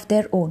anything of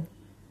their own.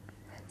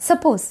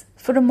 Suppose,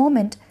 for a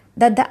moment,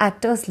 that the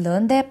actors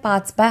learn their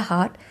parts by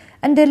heart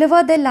and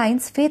deliver their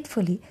lines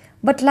faithfully,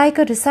 but like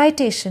a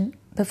recitation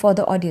before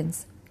the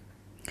audience.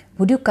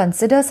 Would you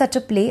consider such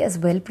a play as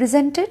well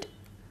presented?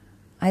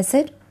 I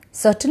said,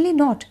 certainly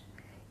not.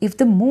 If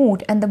the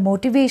mood and the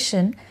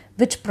motivation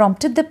which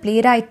prompted the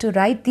playwright to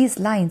write these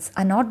lines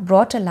are not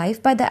brought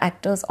alive by the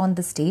actors on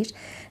the stage,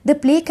 the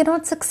play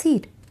cannot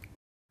succeed.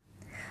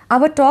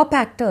 Our top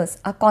actors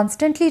are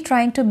constantly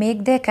trying to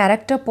make their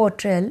character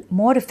portrayal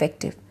more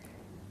effective.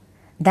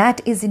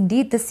 That is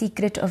indeed the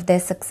secret of their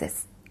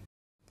success.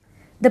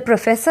 The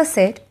professor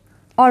said,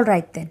 all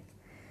right then,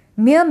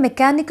 mere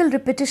mechanical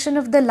repetition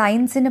of the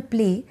lines in a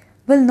play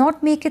will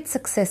not make it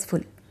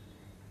successful.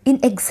 In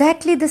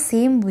exactly the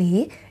same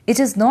way, it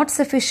is not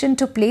sufficient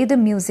to play the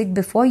music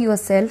before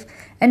yourself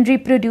and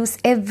reproduce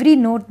every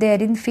note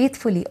therein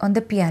faithfully on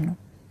the piano.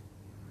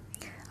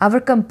 Our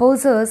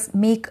composers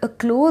make a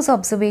close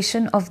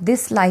observation of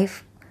this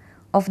life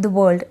of the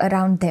world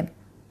around them.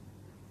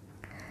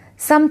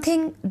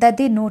 Something that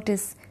they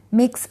notice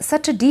makes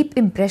such a deep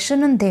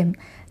impression on them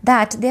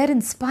that they are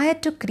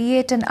inspired to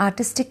create an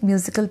artistic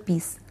musical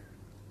piece.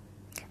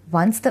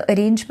 Once the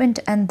arrangement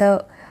and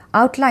the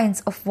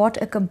outlines of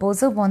what a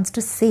composer wants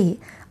to say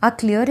are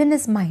clear in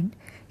his mind,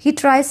 he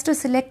tries to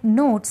select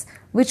notes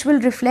which will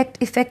reflect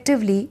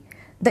effectively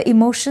the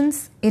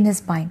emotions in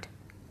his mind.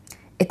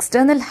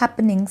 External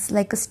happenings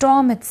like a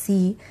storm at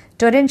sea,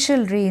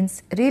 torrential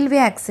rains, railway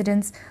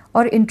accidents,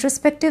 or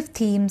introspective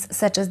themes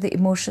such as the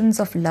emotions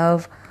of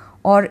love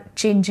or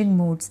changing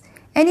moods,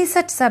 any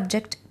such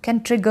subject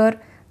can trigger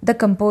the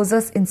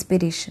composer's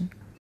inspiration.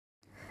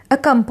 A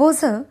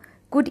composer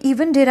could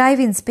even derive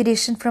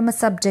inspiration from a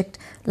subject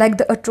like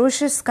the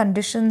atrocious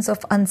conditions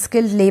of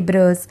unskilled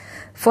laborers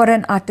for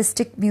an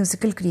artistic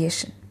musical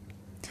creation.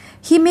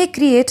 He may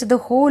create the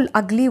whole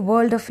ugly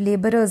world of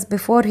laborers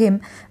before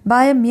him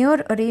by a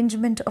mere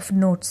arrangement of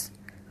notes.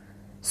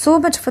 So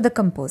much for the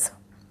composer.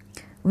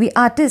 We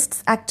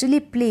artists actually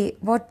play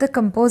what the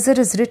composer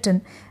has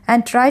written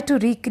and try to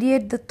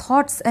recreate the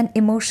thoughts and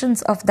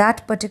emotions of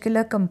that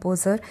particular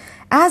composer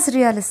as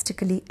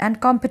realistically and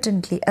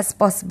competently as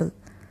possible.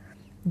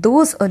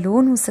 Those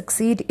alone who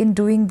succeed in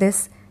doing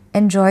this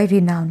enjoy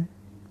renown.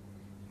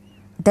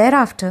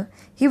 Thereafter,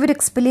 he would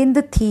explain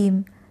the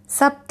theme,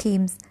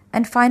 sub-themes,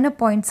 and finer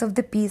points of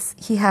the piece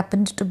he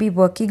happened to be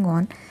working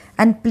on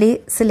and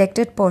play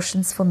selected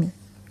portions for me.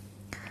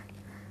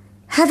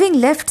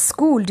 Having left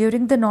school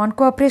during the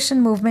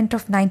non-cooperation movement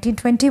of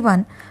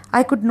 1921,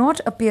 I could not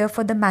appear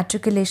for the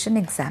matriculation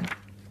exam.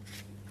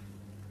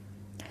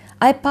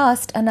 I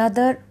passed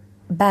another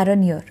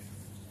barren year.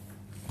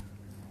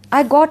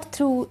 I got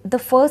through the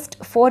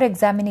first 4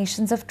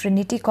 examinations of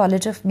Trinity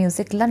College of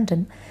Music,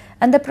 London,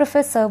 and the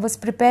professor was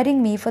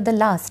preparing me for the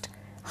last,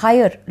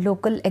 higher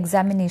local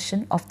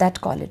examination of that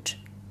college.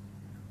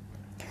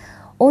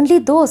 Only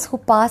those who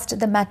passed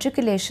the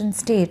matriculation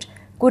stage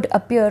could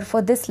appear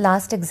for this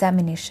last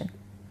examination.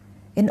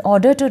 In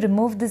order to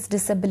remove this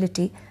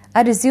disability,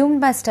 I resumed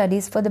my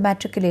studies for the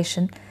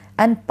matriculation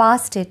and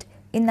passed it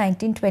in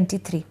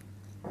 1923.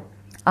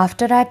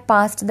 After I had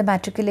passed the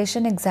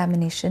matriculation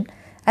examination,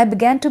 I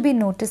began to be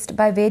noticed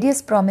by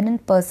various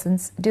prominent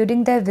persons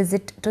during their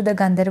visit to the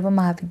Gandharva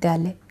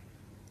Mahavidyalaya.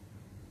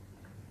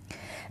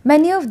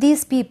 Many of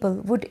these people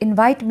would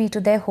invite me to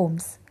their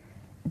homes.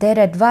 Their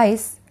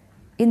advice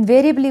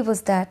invariably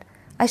was that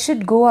I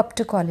should go up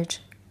to college.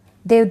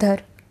 Deodhar,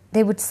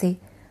 they would say,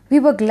 we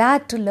were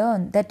glad to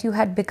learn that you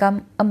had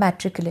become a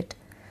matriculate.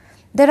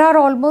 There are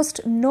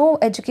almost no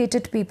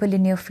educated people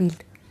in your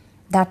field.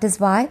 That is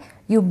why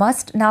you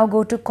must now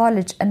go to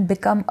college and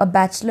become a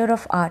Bachelor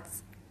of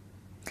Arts.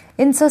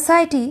 In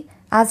society,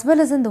 as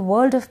well as in the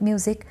world of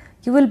music,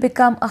 you will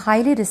become a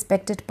highly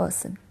respected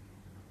person.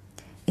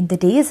 In the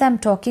days I am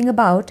talking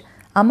about,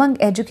 among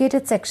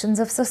educated sections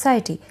of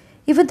society,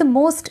 even the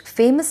most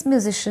famous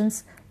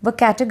musicians were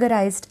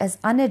categorized as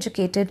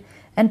uneducated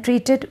and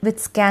treated with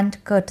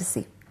scant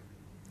courtesy.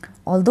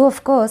 Although,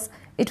 of course,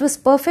 it was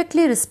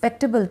perfectly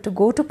respectable to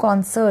go to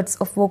concerts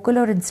of vocal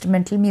or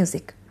instrumental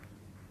music.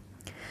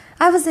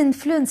 I was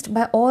influenced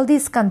by all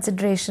these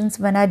considerations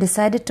when I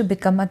decided to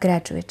become a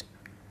graduate.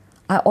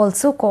 I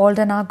also called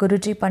on our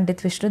Guruji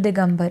Pandit Vishnu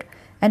Digambar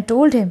and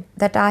told him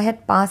that I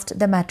had passed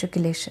the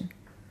matriculation.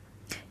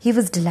 He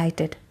was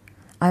delighted.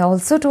 I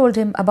also told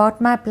him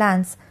about my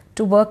plans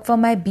to work for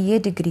my BA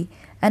degree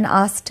and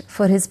asked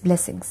for his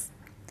blessings.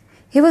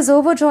 He was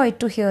overjoyed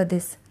to hear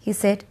this. He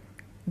said,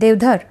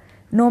 Deodhar,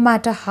 no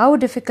matter how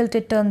difficult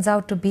it turns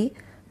out to be,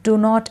 do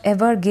not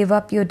ever give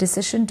up your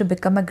decision to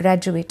become a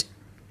graduate.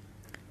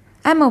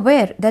 I am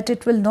aware that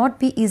it will not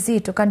be easy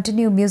to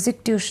continue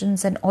music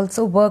tuitions and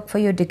also work for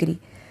your degree.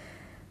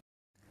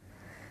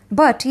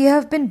 But you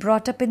have been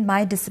brought up in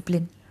my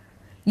discipline.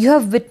 You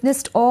have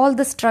witnessed all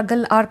the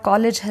struggle our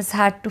college has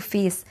had to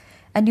face,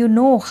 and you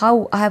know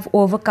how I have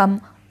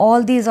overcome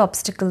all these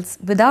obstacles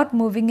without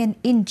moving an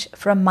inch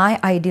from my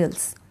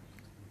ideals.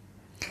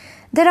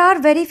 There are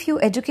very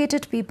few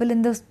educated people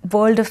in the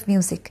world of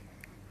music.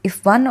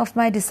 If one of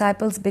my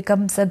disciples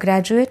becomes a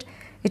graduate,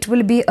 it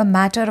will be a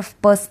matter of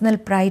personal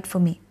pride for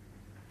me.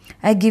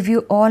 I give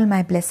you all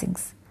my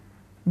blessings.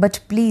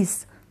 But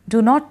please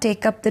do not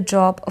take up the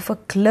job of a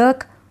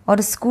clerk or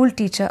a school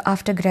teacher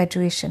after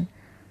graduation.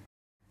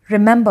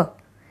 Remember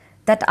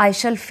that I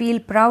shall feel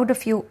proud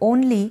of you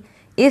only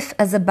if,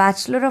 as a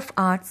Bachelor of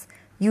Arts,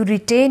 you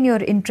retain your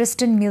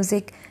interest in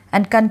music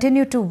and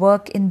continue to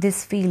work in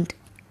this field.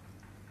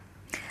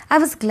 I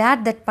was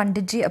glad that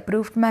Panditji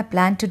approved my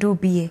plan to do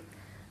BA.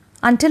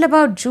 Until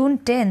about June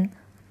 10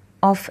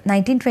 of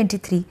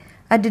 1923,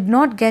 I did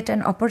not get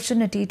an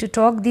opportunity to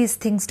talk these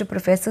things to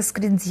Professor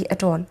Scrinzi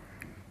at all.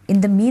 In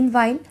the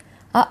meanwhile,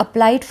 I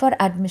applied for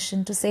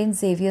admission to St.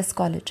 Xavier's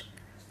College.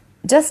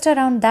 Just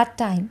around that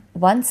time,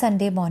 one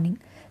Sunday morning,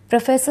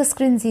 Professor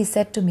Scrinzi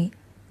said to me,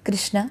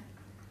 "Krishna,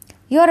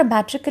 you are a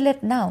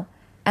matriculate now,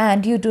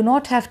 and you do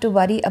not have to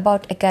worry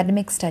about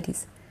academic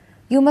studies.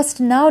 You must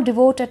now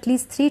devote at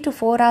least 3 to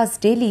 4 hours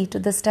daily to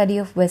the study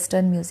of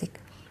Western music.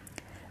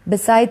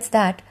 Besides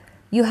that,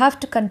 you have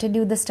to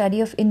continue the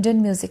study of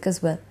Indian music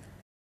as well.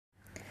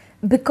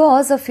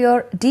 Because of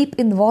your deep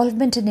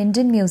involvement in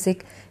Indian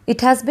music,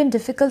 it has been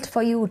difficult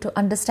for you to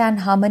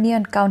understand harmony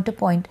and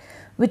counterpoint,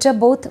 which are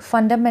both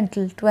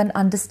fundamental to an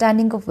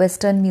understanding of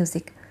Western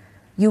music.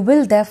 You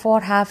will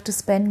therefore have to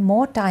spend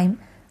more time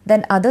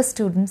than other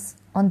students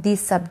on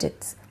these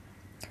subjects.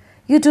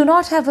 You do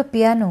not have a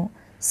piano,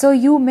 so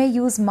you may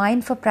use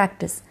mine for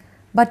practice,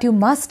 but you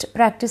must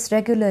practice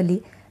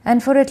regularly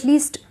and for at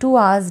least 2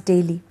 hours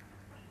daily.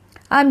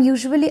 I am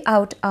usually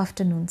out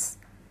afternoons.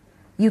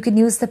 You can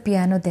use the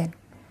piano then."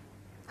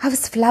 I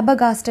was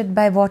flabbergasted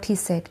by what he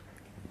said.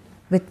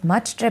 With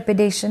much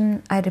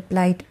trepidation, I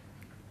replied,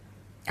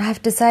 "I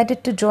have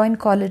decided to join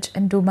college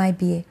and do my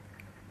BA."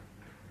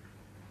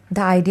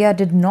 The idea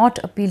did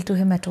not appeal to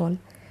him at all.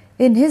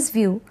 In his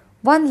view,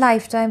 one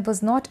lifetime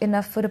was not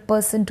enough for a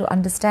person to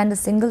understand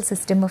a single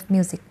system of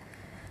music.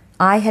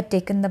 I had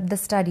taken up the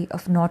study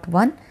of not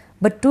one,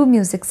 but 2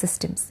 music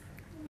systems.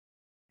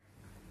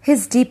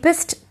 His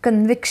deepest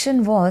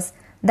conviction was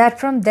that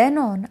from then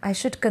on I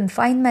should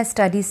confine my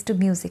studies to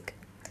music.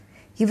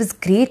 He was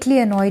greatly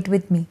annoyed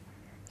with me.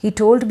 He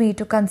told me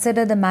to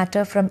consider the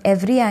matter from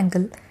every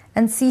angle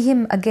and see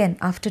him again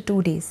after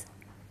 2 days.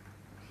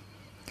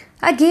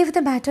 I gave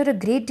the matter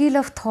a great deal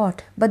of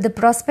thought, but the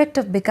prospect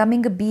of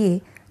becoming a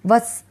BA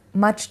was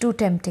much too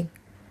tempting.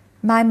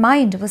 My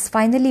mind was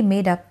finally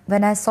made up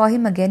when I saw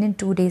him again in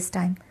 2 days'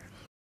 time.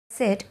 I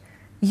said,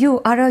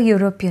 "You are a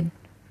European.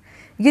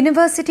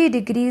 University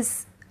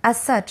degrees as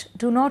such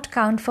do not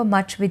count for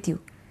much with you.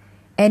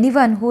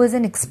 Anyone who is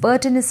an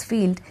expert in his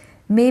field,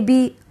 may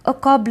be a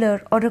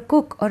cobbler or a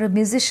cook or a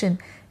musician,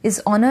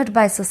 is honored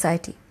by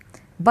society.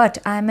 But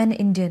I am an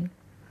Indian.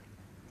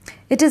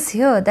 It is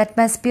here that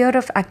my sphere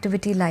of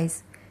activity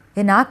lies.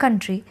 In our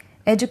country,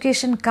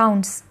 education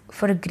counts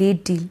for a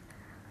great deal,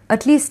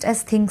 at least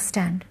as things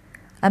stand.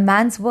 A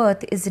man's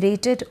worth is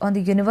rated on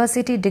the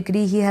university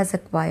degree he has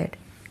acquired.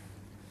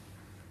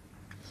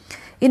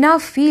 In our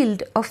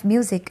field of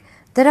music,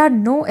 there are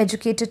no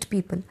educated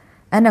people,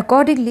 and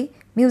accordingly,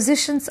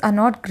 musicians are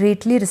not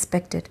greatly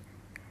respected.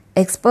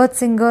 Expert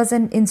singers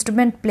and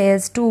instrument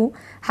players too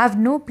have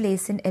no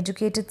place in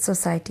educated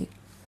society.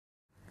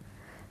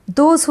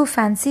 Those who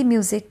fancy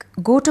music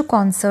go to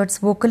concerts,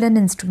 vocal and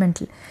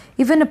instrumental,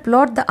 even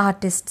applaud the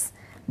artists,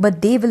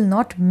 but they will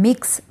not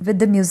mix with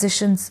the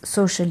musicians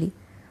socially.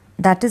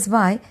 That is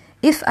why,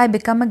 if I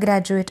become a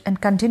graduate and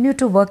continue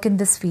to work in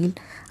this field,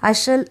 I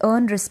shall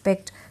earn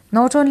respect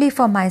not only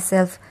for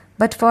myself,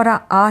 but for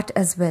our art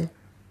as well.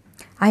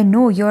 I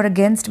know you are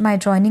against my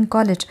joining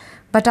college,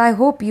 but I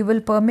hope you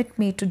will permit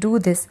me to do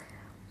this,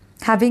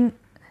 having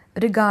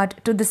regard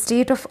to the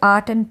state of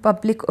art and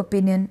public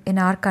opinion in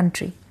our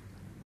country."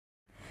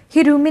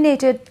 He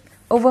ruminated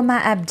over my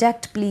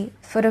abject plea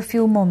for a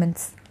few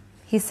moments.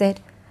 He said,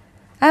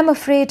 "I am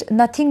afraid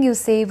nothing you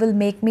say will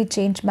make me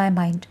change my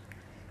mind.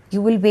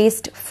 You will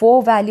waste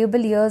 4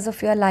 valuable years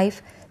of your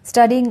life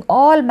studying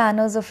all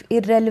manners of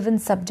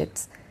irrelevant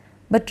subjects,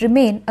 but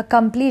remain a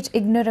complete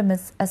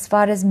ignoramus as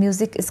far as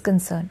music is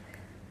concerned.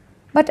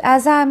 But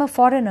as I am a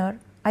foreigner,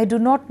 I do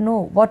not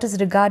know what is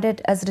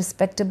regarded as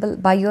respectable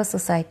by your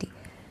society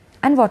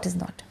and what is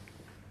not.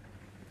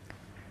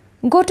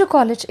 Go to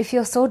college if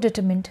you are so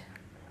determined.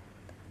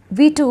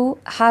 We too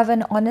have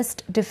an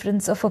honest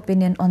difference of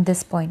opinion on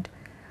this point.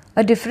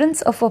 A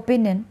difference of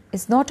opinion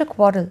is not a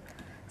quarrel,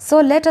 so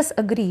let us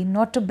agree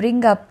not to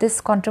bring up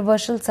this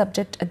controversial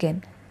subject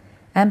again.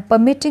 I am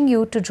permitting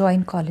you to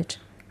join college,"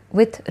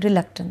 with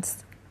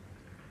reluctance.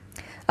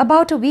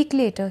 About a week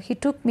later, he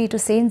took me to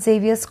St.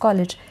 Xavier's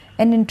College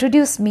and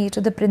introduced me to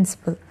the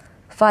principal,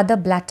 Father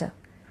Blatter.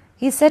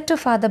 He said to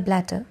Father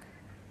Blatter,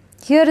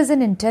 "Here is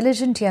an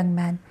intelligent young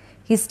man.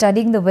 He is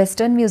studying the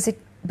Western music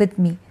with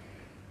me.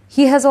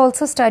 He has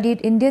also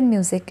studied Indian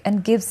music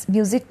and gives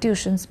music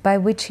tuitions by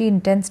which he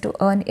intends to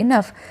earn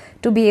enough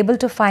to be able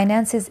to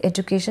finance his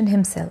education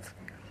himself.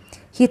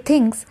 He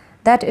thinks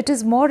that it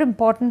is more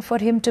important for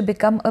him to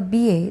become a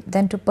BA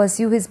than to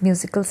pursue his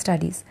musical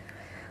studies.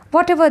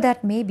 Whatever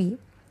that may be,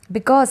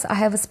 because I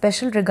have a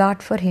special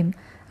regard for him,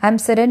 I am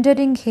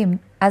surrendering him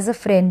as a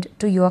friend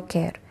to your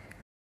care.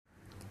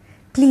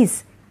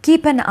 Please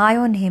keep an eye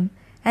on him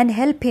and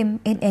help him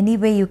in any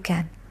way you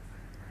can.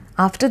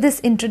 After this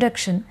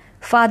introduction,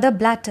 Father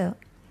Blatter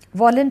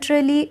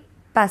voluntarily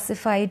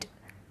pacified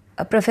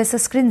Professor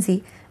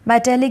Scrinzi by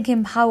telling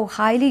him how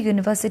highly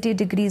university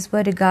degrees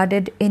were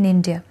regarded in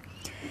India.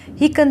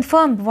 He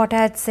confirmed what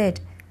I had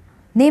said,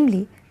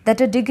 namely that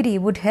a degree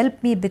would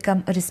help me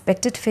become a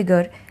respected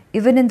figure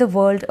even in the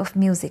world of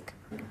music.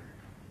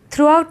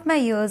 Throughout my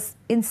years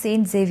in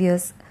St.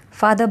 Xavier's,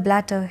 Father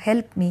Blatter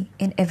helped me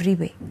in every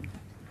way.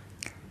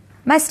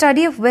 My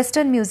study of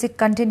Western music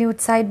continued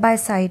side by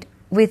side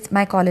with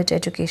my college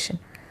education.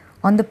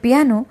 On the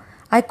piano,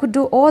 I could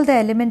do all the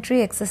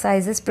elementary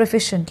exercises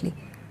proficiently.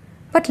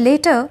 But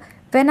later,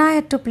 when I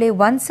had to play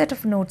one set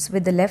of notes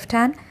with the left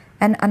hand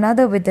and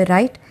another with the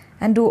right,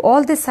 and do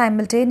all this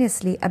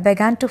simultaneously, I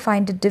began to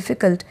find it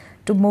difficult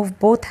to move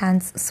both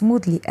hands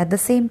smoothly at the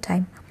same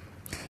time.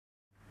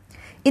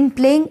 In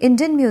playing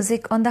Indian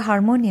music on the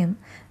harmonium,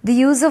 the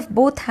use of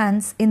both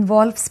hands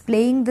involves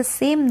playing the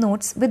same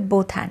notes with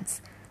both hands.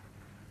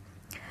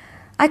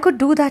 I could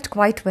do that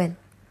quite well.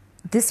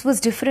 This was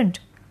different,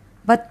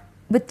 but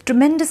with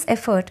tremendous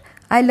effort,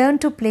 I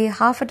learned to play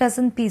half a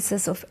dozen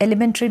pieces of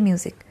elementary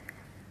music.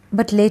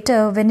 But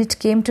later, when it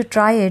came to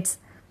triads,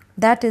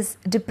 that is,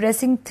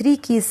 depressing 3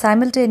 keys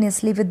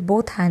simultaneously with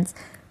both hands,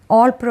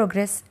 all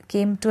progress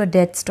came to a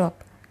dead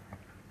stop.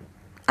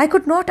 I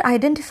could not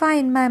identify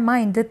in my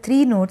mind the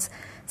 3 notes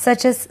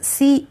such as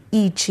C,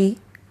 E, G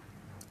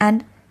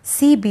and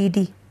C, B,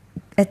 D,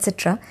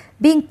 etc.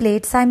 being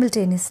played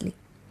simultaneously.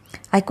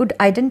 I could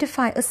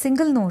identify a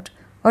single note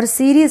or a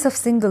series of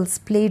singles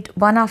played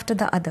one after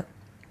the other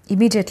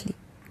immediately.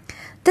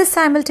 This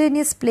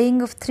simultaneous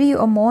playing of 3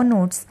 or more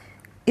notes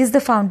is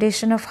the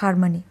foundation of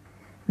harmony.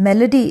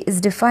 Melody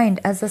is defined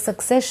as a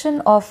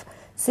succession of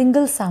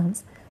single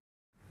sounds,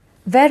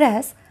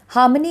 whereas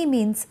harmony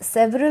means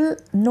several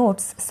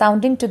notes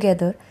sounding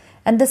together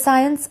and the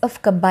science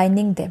of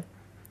combining them.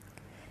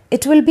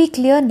 It will be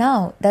clear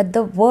now that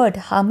the word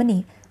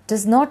harmony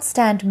does not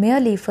stand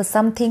merely for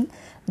something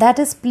that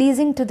is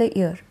pleasing to the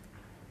ear.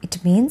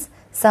 It means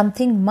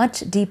something much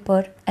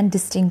deeper and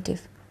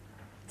distinctive.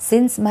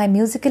 Since my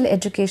musical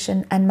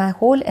education and my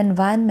whole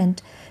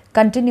environment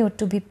continued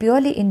to be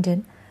purely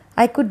Indian,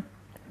 I could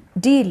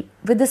deal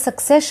with the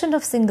succession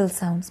of single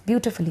sounds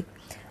beautifully,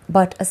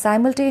 but a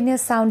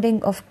simultaneous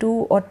sounding of 2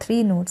 or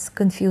 3 notes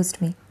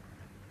confused me.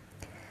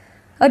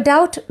 A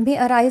doubt may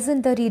arise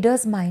in the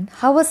reader's mind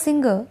how a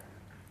singer,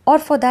 or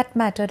for that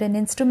matter an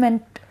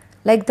instrument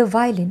like the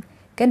violin,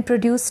 can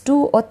produce 2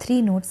 or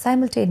 3 notes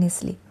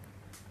simultaneously.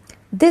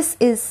 This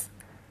is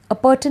a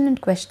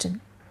pertinent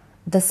question.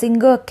 The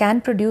singer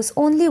can produce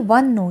only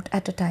 1 note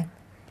at a time.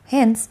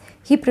 Hence,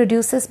 he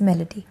produces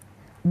melody.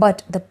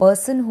 But the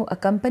person who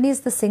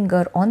accompanies the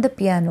singer on the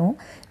piano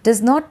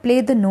does not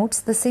play the notes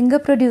the singer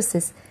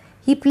produces.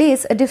 He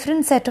plays a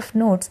different set of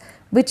notes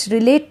which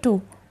relate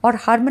to or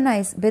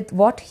harmonize with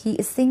what he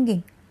is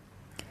singing.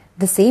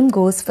 The same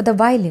goes for the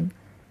violin.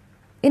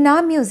 In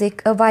our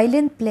music, a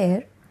violin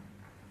player,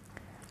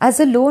 as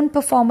a lone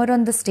performer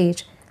on the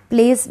stage,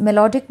 plays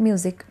melodic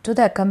music to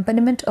the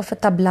accompaniment of a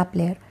tabla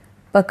player,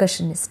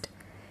 percussionist.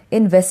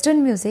 In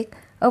Western music,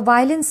 a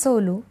violin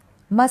solo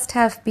must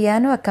have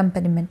piano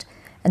accompaniment,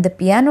 and the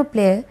piano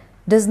player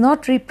does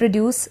not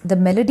reproduce the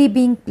melody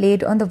being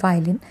played on the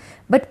violin,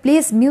 but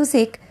plays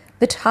music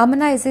which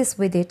harmonizes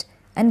with it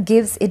and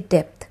gives it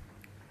depth.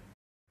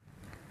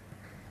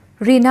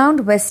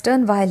 Renowned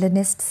Western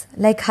violinists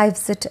like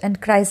Heifetz and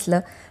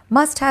Kreisler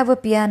must have a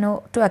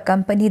piano to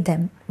accompany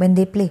them when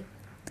they play.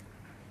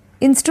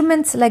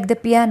 Instruments like the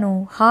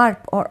piano,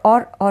 harp, or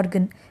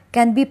organ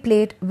can be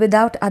played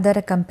without other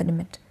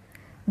accompaniment.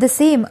 The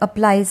same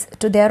applies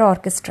to their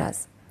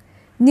orchestras.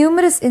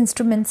 Numerous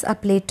instruments are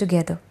played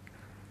together.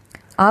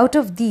 Out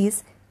of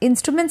these,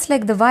 instruments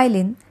like the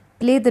violin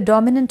play the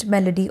dominant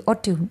melody or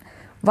tune,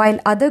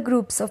 while other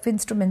groups of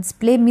instruments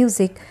play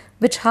music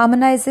which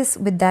harmonizes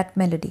with that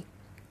melody.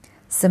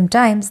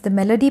 Sometimes the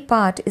melody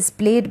part is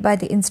played by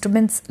the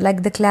instruments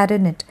like the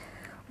clarinet,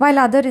 while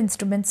other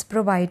instruments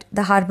provide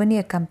the harmony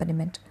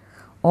accompaniment.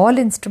 All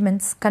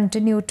instruments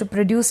continue to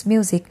produce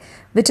music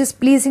which is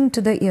pleasing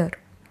to the ear.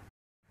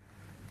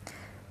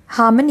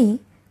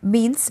 Harmony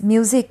means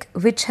music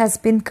which has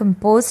been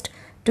composed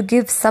to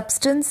give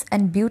substance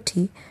and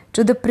beauty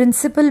to the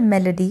principal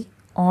melody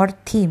or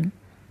theme.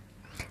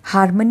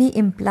 Harmony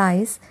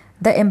implies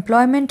the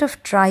employment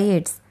of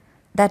triads,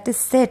 that is,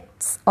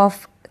 sets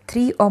of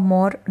 3 or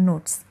more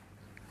notes.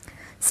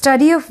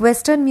 Study of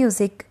Western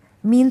music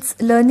means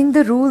learning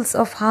the rules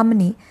of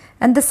harmony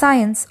and the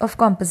science of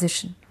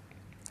composition.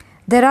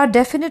 There are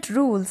definite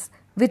rules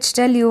which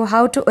tell you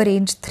how to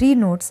arrange 3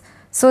 notes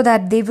so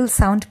that they will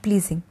sound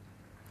pleasing.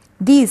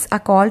 These are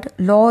called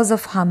laws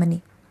of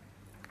harmony.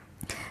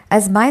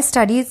 As my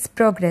studies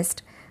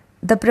progressed,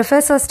 the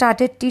professor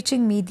started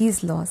teaching me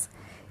these laws.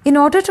 In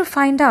order to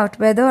find out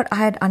whether I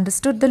had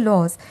understood the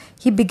laws,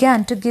 he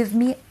began to give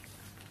me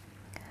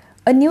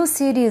a new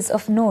series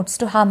of notes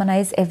to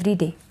harmonize every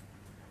day,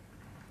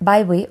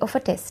 by way of a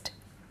test.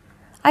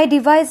 I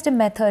devised a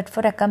method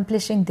for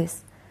accomplishing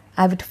this.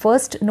 I would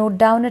first note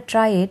down a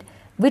triad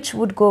which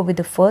would go with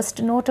the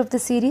first note of the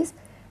series,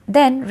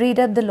 then read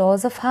out the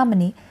laws of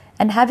harmony,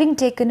 and having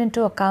taken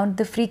into account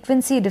the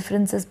frequency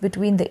differences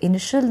between the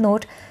initial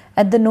note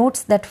and the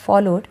notes that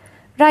followed,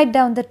 write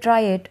down the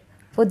triad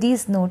for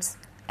these notes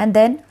and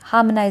then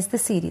harmonize the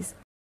series.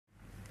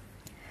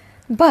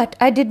 But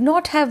I did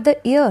not have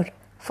the ear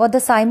for the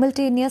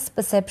simultaneous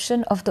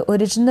perception of the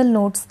original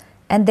notes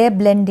and their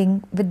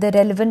blending with the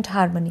relevant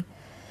harmony.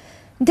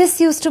 This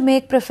used to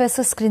make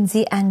Professor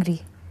Scrinzi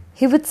angry.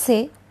 He would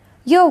say,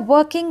 "You're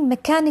working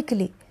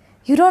mechanically.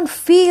 You don't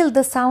feel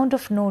the sound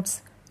of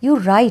notes. You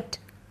write."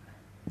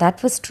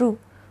 That was true,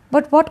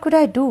 but what could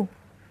I do?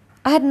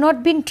 I had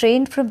not been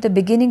trained from the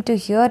beginning to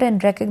hear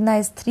and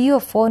recognize 3 or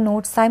 4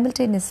 notes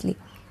simultaneously.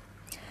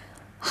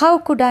 How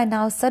could I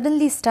now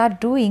suddenly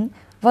start doing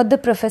what the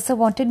professor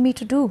wanted me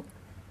to do?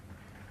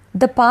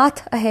 The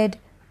path ahead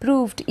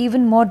proved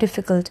even more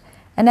difficult,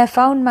 and I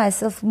found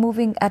myself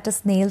moving at a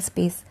snail's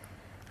pace.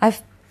 I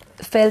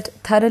felt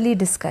thoroughly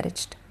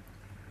discouraged.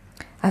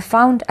 I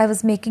found I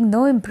was making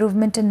no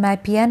improvement in my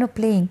piano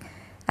playing,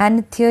 and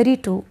in theory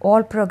too,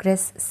 all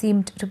progress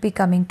seemed to be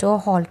coming to a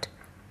halt.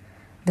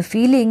 The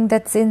feeling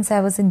that since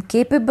I was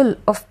incapable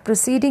of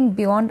proceeding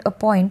beyond a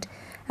point,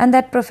 and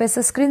that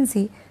Professor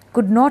Scrinzi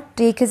could not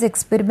take his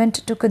experiment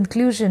to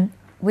conclusion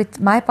with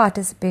my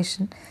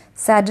participation,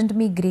 saddened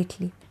me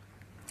greatly.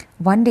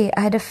 One day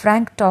I had a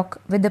frank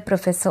talk with the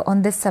professor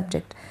on this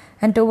subject,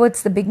 and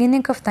towards the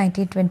beginning of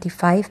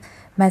 1925,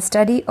 my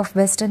study of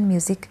Western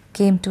music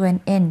came to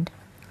an end.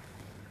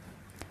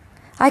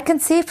 I can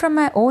say from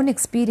my own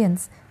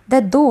experience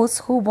that those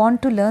who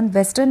want to learn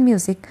Western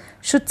music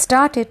should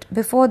start it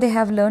before they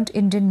have learned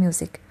Indian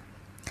music.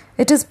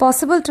 It is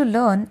possible to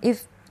learn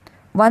if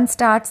one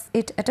starts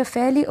it at a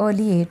fairly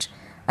early age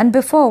and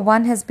before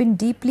one has been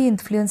deeply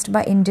influenced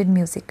by Indian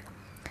music.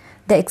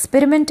 The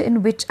experiment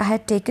in which I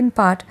had taken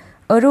part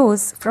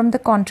arose from the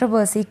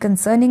controversy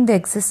concerning the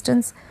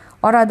existence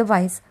or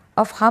otherwise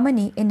of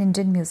harmony in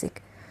Indian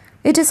music.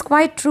 It is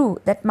quite true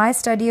that my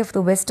study of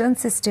the Western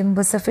system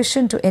was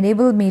sufficient to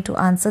enable me to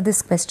answer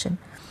this question.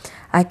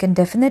 I can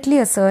definitely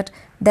assert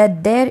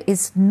that there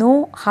is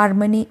no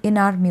harmony in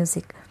our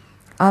music.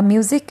 Our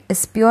music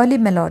is purely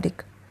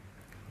melodic.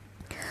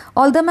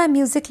 Although my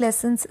music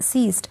lessons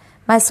ceased,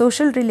 my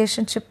social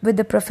relationship with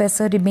the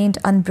professor remained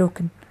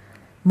unbroken.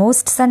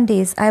 Most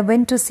Sundays I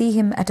went to see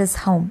him at his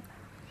home.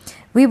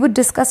 We would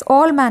discuss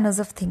all manners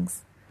of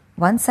things.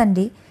 One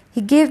Sunday, he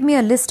gave me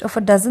a list of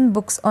 12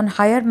 books on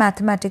higher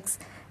mathematics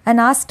and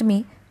asked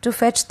me to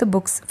fetch the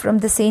books from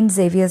the St.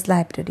 Xavier's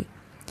library.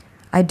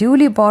 I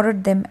duly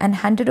borrowed them and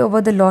handed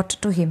over the lot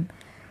to him.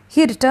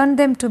 He returned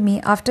them to me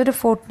after a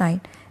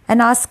fortnight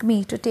and asked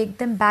me to take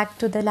them back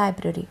to the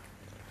library.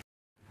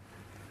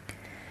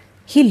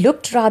 He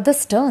looked rather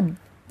stern,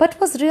 but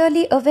was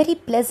really a very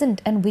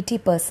pleasant and witty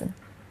person.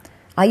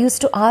 I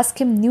used to ask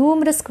him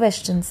numerous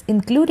questions,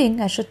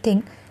 including, I should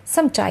think,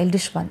 some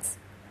childish ones.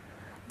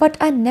 But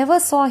I never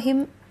saw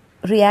him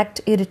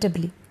react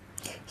irritably.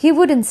 He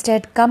would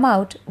instead come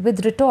out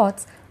with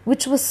retorts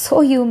which were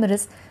so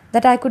humorous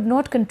that I could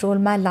not control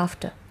my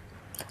laughter.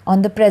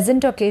 On the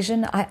present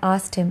occasion, I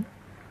asked him,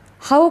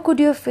 "How could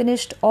you have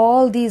finished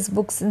all these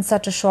books in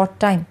such a short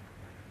time?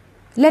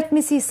 Let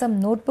me see some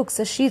notebooks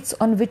or sheets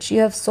on which you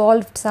have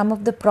solved some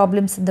of the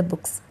problems in the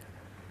books."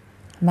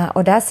 My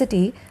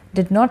audacity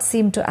did not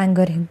seem to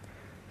anger him.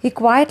 He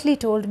quietly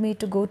told me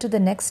to go to the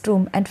next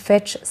room and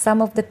fetch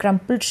some of the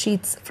crumpled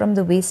sheets from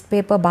the waste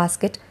paper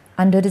basket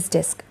under his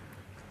desk.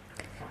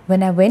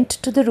 When I went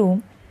to the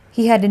room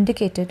he had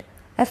indicated,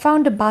 I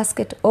found a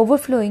basket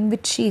overflowing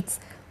with sheets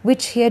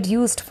which he had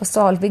used for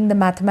solving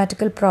the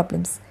mathematical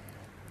problems.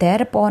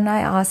 Thereupon I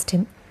asked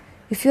him,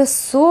 "If you are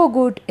so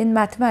good in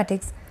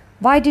mathematics,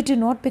 why did you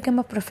not become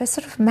a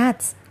professor of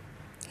maths?"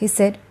 He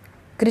said,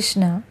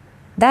 "Krishna,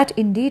 that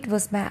indeed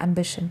was my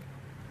ambition.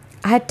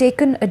 I had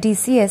taken a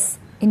DCS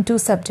in 2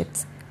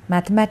 subjects,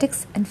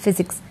 mathematics and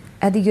physics,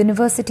 at the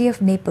University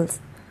of Naples.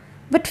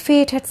 But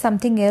fate had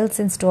something else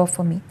in store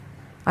for me.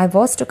 I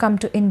was to come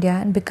to India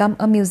and become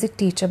a music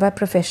teacher by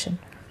profession.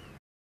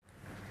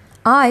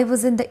 I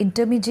was in the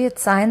intermediate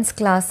science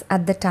class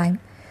at the time,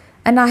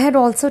 and I had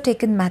also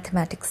taken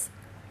mathematics.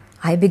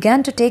 I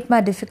began to take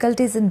my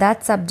difficulties in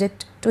that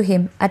subject to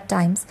him at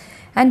times,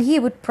 and he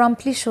would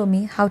promptly show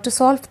me how to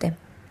solve them.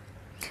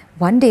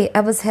 One day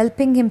I was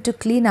helping him to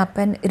clean up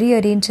and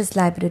rearrange his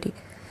library.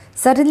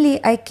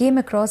 Suddenly I came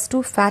across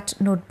 2 fat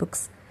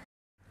notebooks.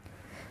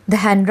 The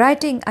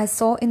handwriting I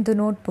saw in the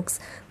notebooks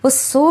was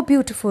so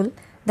beautiful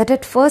that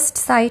at first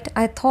sight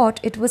I thought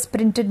it was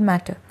printed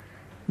matter.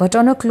 But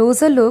on a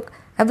closer look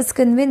I was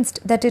convinced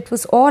that it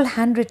was all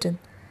handwritten.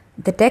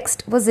 The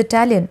text was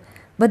Italian,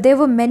 but there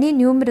were many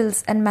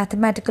numerals and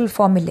mathematical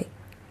formulae.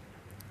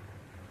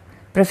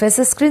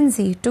 Professor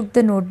Scrinzi took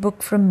the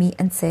notebook from me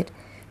and said,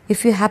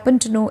 "If you happen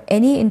to know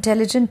any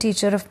intelligent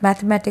teacher of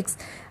mathematics,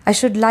 I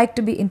should like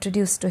to be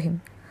introduced to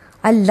him.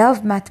 I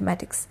love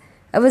mathematics.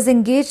 I was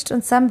engaged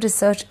on some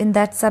research in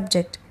that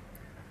subject.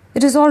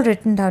 It is all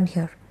written down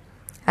here.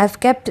 I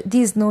have kept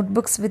these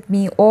notebooks with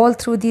me all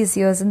through these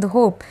years in the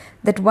hope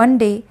that one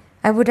day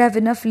I would have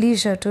enough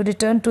leisure to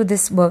return to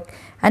this work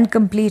and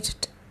complete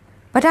it.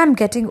 But I am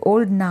getting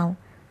old now,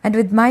 and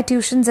with my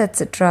tuitions,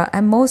 etc., I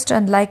am most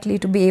unlikely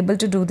to be able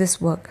to do this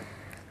work.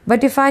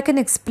 But if I can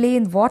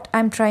explain what I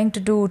am trying to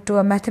do to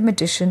a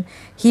mathematician,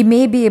 he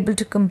may be able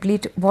to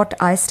complete what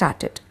I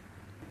started."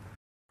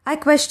 I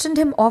questioned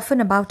him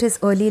often about his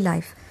early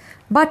life,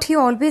 but he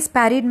always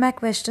parried my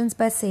questions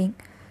by saying,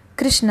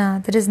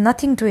 "Krishna, there is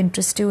nothing to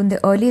interest you in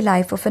the early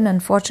life of an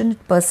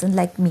unfortunate person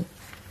like me.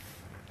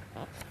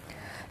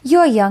 You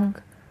are young,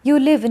 you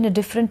live in a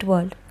different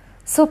world,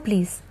 so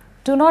please,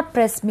 do not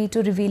press me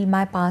to reveal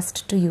my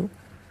past to you."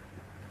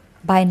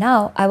 By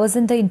now, I was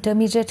in the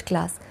intermediate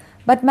class,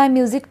 but my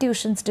music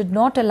tuitions did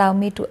not allow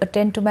me to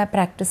attend to my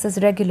practices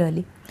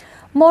regularly.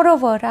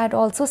 Moreover, I had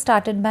also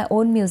started my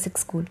own music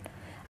school.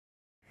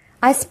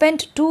 I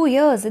spent 2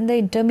 years in the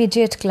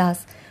intermediate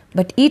class,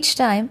 but each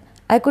time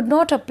I could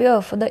not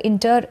appear for the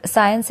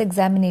inter-science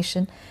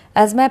examination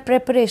as my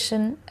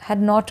preparation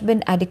had not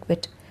been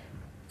adequate.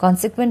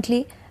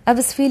 Consequently, I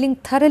was feeling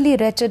thoroughly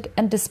wretched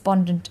and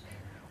despondent.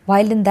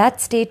 While in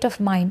that state of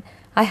mind,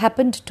 I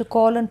happened to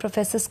call on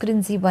Professor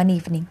Scrinzi one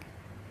evening.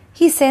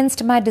 He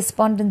sensed my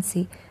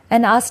despondency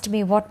and asked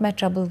me what my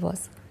trouble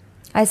was.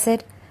 I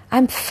said, "I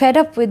am fed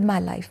up with my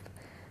life.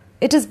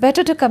 It is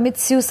better to commit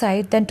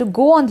suicide than to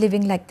go on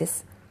living like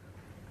this."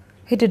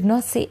 He did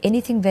not say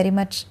anything very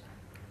much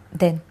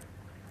then,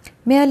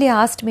 merely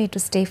asked me to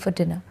stay for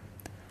dinner.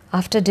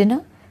 After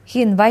dinner,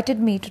 he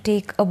invited me to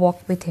take a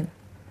walk with him.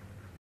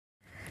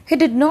 He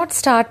did not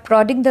start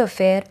prodding the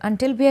affair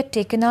until we had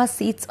taken our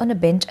seats on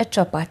a bench at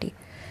Chapati.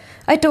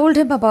 I told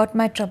him about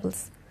my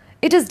troubles.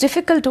 It is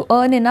difficult to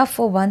earn enough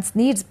for one's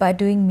needs by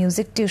doing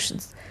music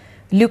tuitions.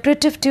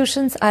 Lucrative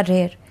tuitions are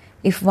rare.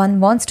 If one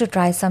wants to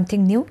try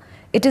something new,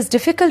 it is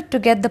difficult to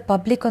get the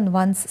public on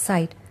one's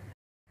side.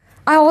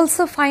 I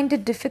also find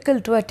it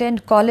difficult to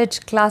attend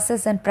college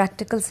classes and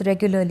practicals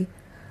regularly.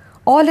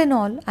 All in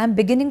all, I am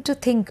beginning to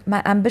think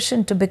my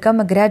ambition to become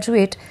a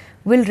graduate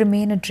will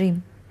remain a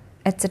dream,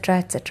 etc.,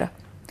 etc.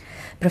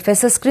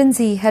 Professor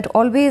Scrinzi had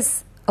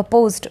always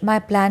opposed my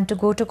plan to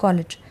go to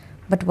college,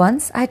 but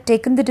once I had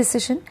taken the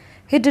decision,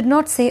 he did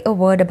not say a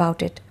word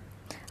about it.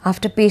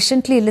 After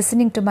patiently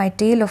listening to my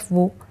tale of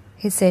woe,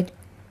 he said,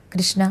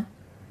 "Krishna,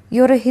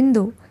 you are a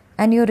Hindu,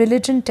 and your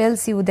religion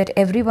tells you that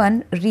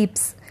everyone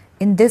reaps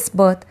in this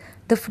birth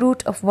the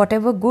fruit of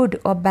whatever good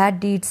or bad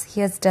deeds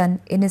he has done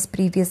in his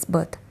previous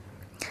birth.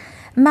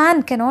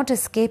 Man cannot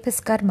escape his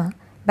karma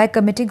by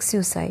committing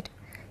suicide.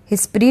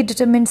 His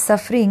predetermined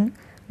suffering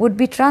would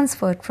be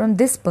transferred from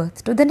this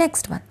birth to the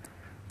next one.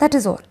 That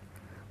is all.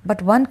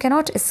 But one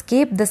cannot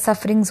escape the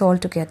sufferings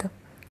altogether.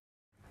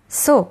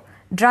 So,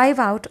 drive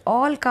out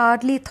all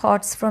cowardly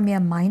thoughts from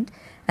your mind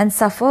and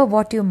suffer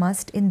what you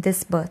must in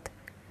this birth.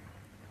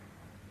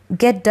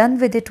 Get done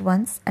with it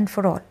once and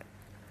for all.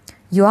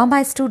 You are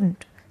my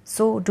student,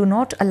 so do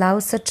not allow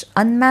such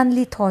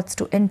unmanly thoughts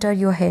to enter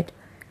your head.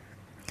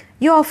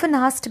 You often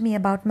asked me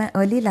about my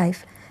early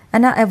life,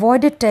 and I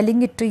avoided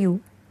telling it to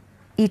you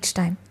each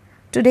time.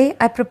 Today,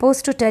 I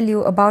propose to tell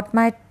you about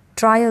my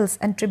trials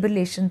and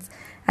tribulations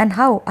and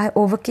how I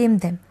overcame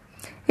them.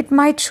 It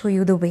might show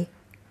you the way."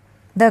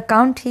 The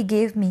account he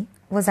gave me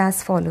was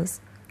as follows.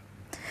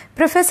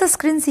 Professor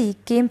Scrinzi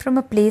came from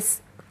a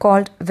place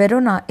called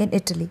Verona in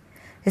Italy.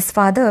 His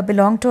father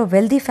belonged to a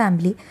wealthy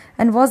family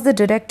and was the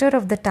director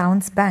of the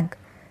town's bank.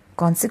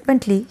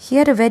 Consequently, he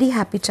had a very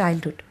happy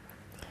childhood.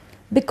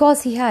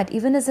 Because he had,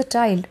 even as a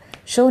child,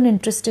 shown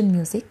interest in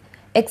music,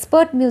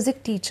 expert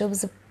music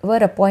teachers were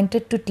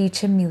appointed to teach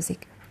him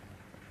music.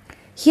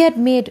 He had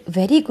made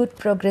very good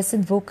progress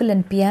in vocal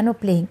and piano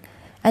playing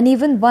and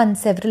even won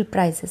several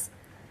prizes.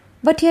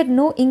 But he had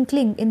no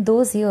inkling in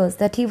those years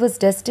that he was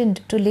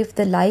destined to live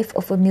the life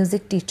of a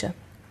music teacher.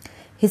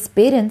 His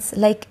parents,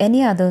 like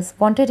any others,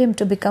 wanted him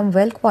to become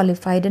well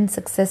qualified and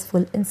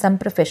successful in some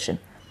profession.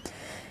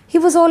 He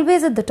was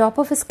always at the top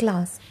of his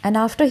class, and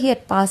after he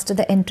had passed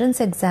the entrance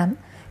exam,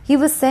 he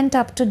was sent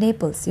up to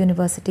Naples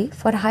University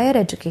for higher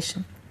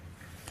education.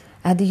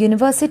 At the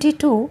university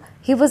too,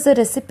 he was the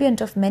recipient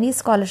of many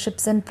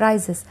scholarships and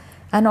prizes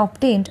and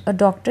obtained a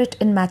doctorate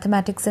in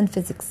mathematics and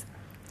physics.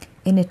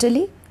 In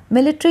Italy,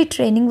 military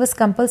training was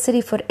compulsory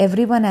for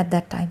everyone at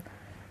that time.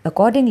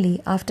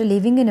 Accordingly, after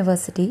leaving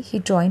university, he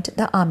joined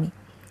the army.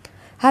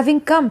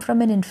 Having come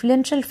from an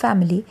influential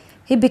family,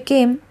 he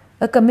became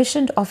a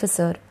commissioned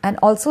officer and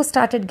also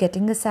started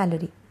getting a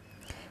salary.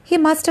 He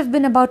must have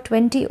been about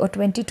 20 or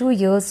 22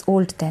 years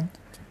old then.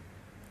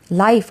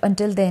 Life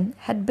until then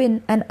had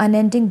been an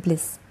unending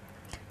bliss.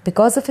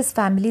 Because of his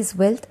family's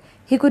wealth,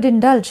 he could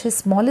indulge his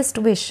smallest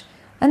wish,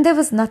 and there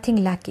was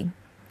nothing lacking.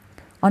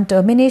 On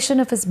termination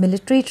of his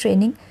military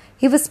training,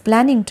 he was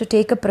planning to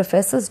take a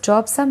professor's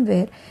job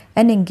somewhere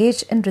and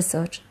engage in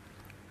research.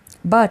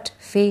 But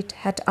fate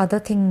had other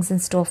things in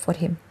store for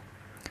him.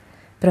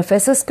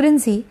 Professor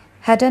Scrinzi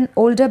had an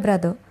older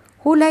brother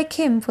who, like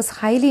him, was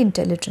highly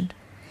intelligent.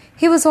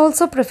 He was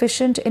also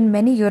proficient in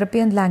many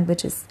European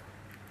languages.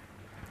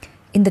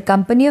 In the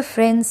company of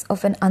friends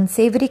of an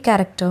unsavory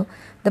character,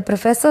 the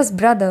professor's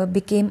brother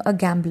became a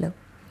gambler.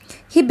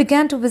 He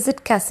began to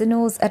visit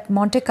casinos at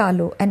Monte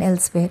Carlo and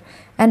elsewhere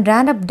and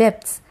ran up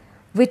debts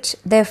which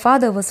their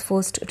father was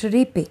forced to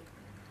repay.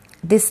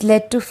 This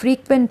led to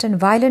frequent and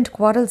violent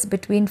quarrels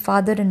between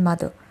father and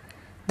mother,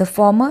 the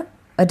former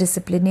a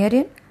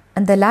disciplinarian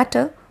and the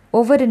latter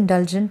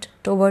overindulgent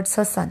towards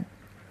her son.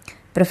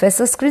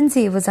 Professor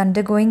Scrinzi was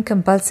undergoing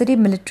compulsory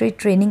military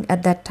training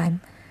at that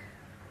time.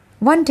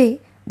 One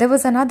day, there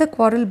was another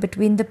quarrel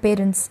between the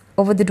parents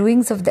over the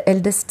doings of the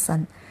eldest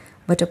son,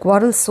 but a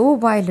quarrel so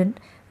violent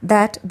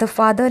that the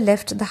father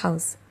left the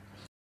house.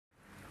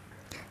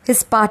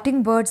 His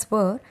parting words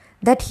were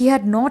that he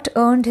had not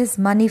earned his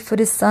money for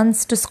his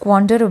sons to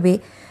squander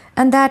away,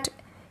 and that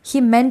he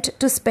meant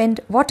to spend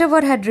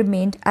whatever had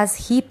remained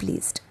as he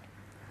pleased.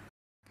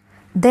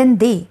 Then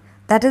they,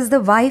 that is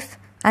the wife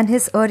and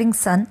his erring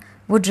son,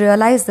 would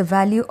realize the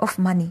value of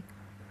money.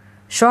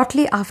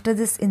 Shortly after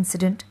this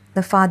incident,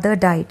 the father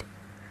died.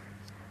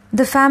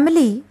 The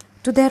family,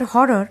 to their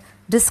horror,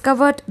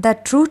 discovered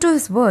that, true to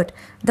his word,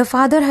 the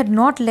father had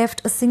not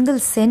left a single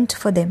cent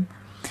for them.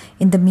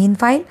 In the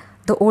meanwhile,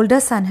 the older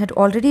son had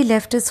already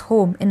left his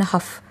home in a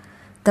huff.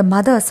 The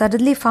mother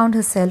suddenly found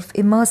herself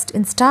immersed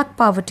in stark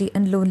poverty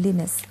and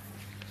loneliness.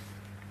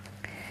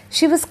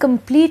 She was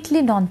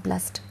completely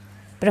nonplussed.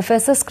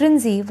 Professor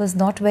Scrinzi was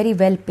not very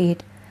well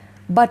paid,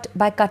 but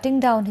by cutting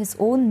down his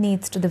own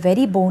needs to the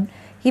very bone,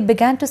 he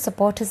began to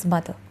support his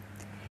mother.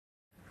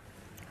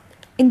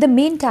 In the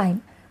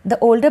meantime, the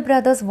older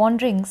brother's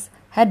wanderings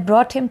had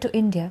brought him to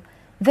India,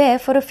 where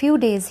for a few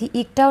days he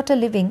eked out a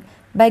living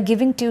by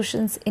giving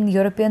tuitions in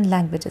European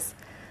languages.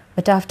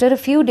 But after a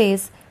few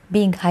days,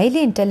 being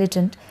highly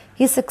intelligent,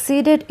 he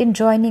succeeded in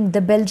joining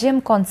the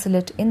Belgium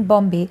consulate in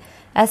Bombay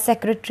as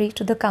secretary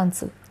to the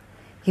council.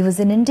 He was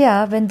in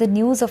India when the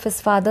news of his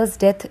father's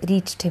death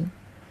reached him.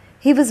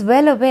 He was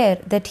well aware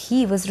that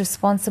he was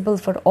responsible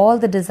for all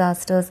the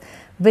disasters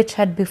which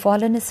had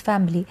befallen his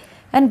family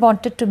and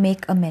wanted to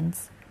make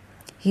amends.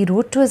 He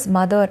wrote to his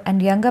mother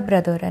and younger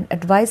brother and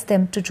advised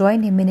them to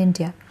join him in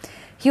India.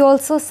 He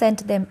also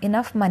sent them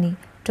enough money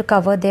to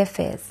cover their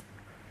fares.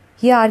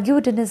 He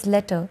argued in his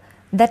letter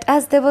that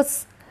as there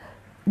was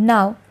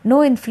now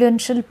no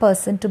influential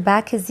person to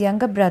back his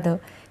younger brother,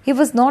 he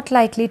was not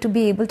likely to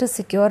be able to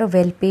secure a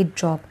well-paid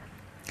job.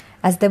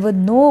 As there were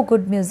no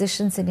good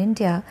musicians in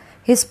India,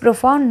 his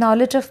profound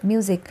knowledge of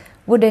music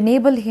would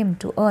enable him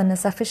to earn a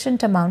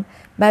sufficient amount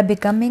by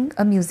becoming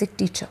a music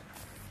teacher.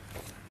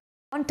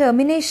 On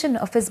termination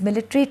of his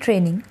military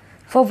training,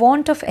 for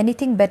want of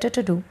anything better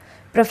to do,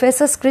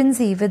 Professor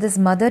Scrinzi, with his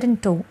mother in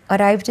tow,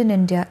 arrived in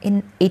India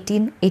in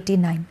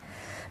 1889.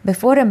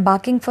 Before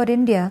embarking for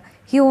India,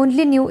 he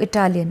only knew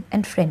Italian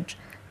and French,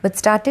 but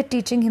started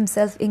teaching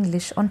himself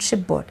English on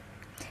shipboard.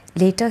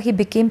 Later, he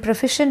became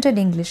proficient in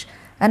English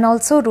and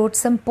also wrote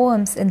some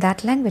poems in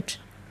that language.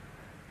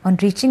 On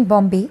reaching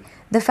Bombay,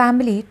 the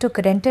family took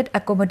rented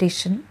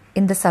accommodation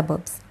in the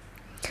suburbs.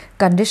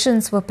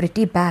 Conditions were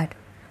pretty bad.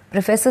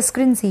 Professor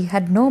Scrinzi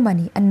had no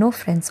money and no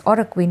friends or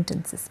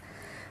acquaintances.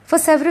 For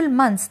several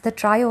months, the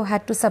trio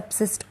had to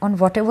subsist on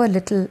whatever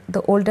little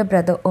the older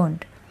brother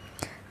earned.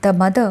 The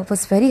mother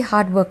was very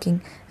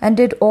hard-working and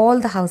did all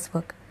the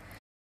housework.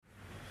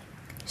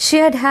 She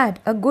had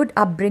had a good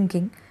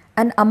upbringing,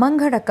 and among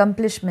her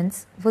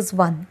accomplishments was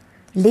one,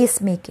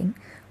 lace-making,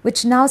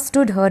 which now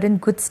stood her in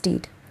good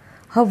stead.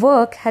 Her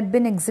work had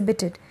been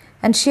exhibited,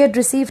 and she had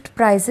received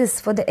prizes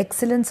for the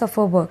excellence of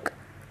her work.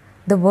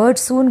 The word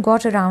soon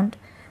got around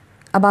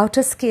about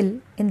her skill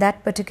in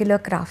that particular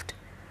craft.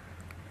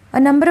 A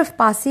number of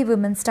Parsi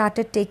women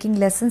started taking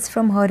lessons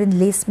from her in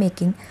lace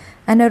making,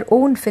 and her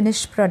own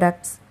finished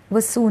products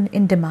were soon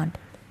in demand.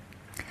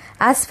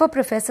 As for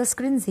Professor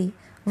Scrinzi,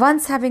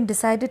 once having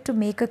decided to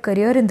make a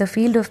career in the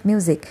field of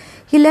music,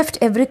 he left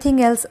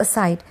everything else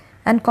aside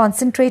and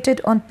concentrated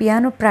on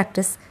piano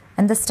practice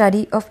and the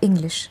study of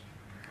English.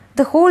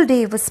 The whole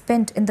day was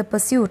spent in the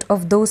pursuit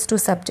of those two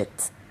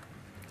subjects,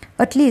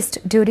 at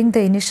least during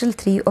the initial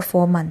 3 or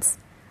 4 months.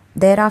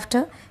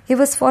 Thereafter, he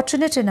was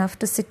fortunate enough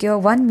to secure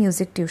one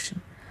music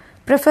tuition.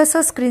 Professor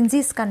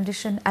Scrinzi's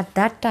condition at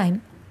that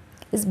time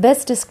is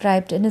best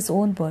described in his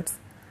own words.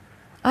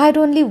 I had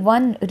only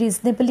one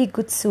reasonably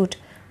good suit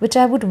which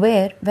I would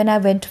wear when I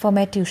went for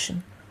my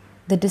tuition.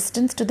 The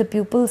distance to the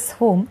pupil's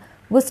home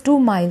was 2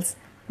 miles,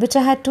 which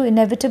I had to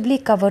inevitably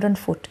cover on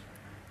foot.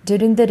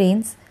 During the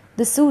rains,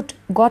 the suit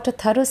got a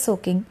thorough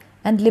soaking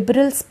and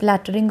liberal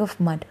splattering of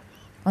mud.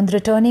 On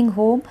returning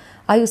home,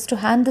 I used to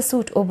hand the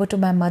suit over to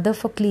my mother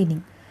for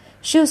cleaning.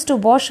 She used to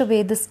wash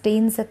away the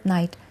stains at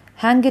night,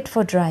 hang it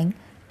for drying,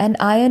 and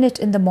iron it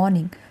in the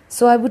morning,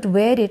 so I would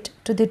wear it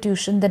to the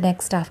tuition the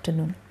next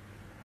afternoon.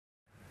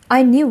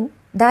 I knew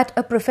that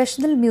a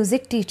professional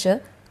music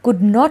teacher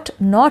could not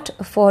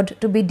afford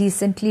to be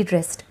decently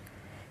dressed.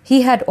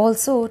 He had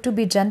also to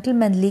be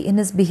gentlemanly in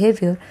his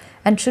behavior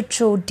and should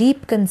show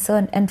deep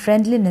concern and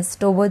friendliness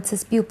towards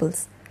his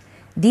pupils.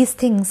 These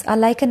things are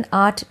like an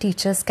art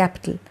teacher's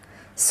capital.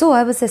 So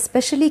I was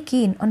especially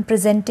keen on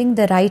presenting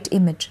the right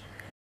image.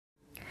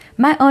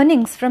 My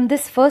earnings from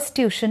this first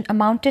tuition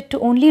amounted to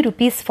only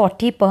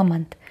 ₹40 per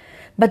month,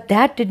 but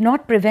that did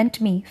not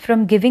prevent me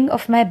from giving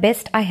of my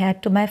best I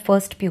had to my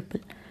first pupil.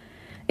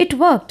 It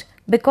worked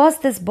because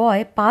this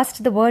boy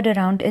passed the word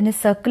around in his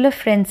circle of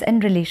friends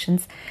and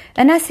relations,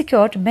 and I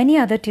secured many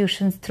other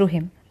tuitions through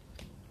him.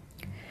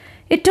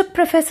 It took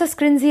Professor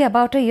Scrinzi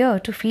about a year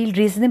to feel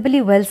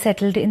reasonably well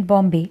settled in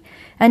Bombay,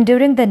 and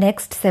during the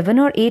next 7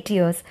 or 8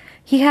 years,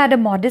 he had a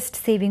modest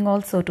saving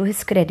also to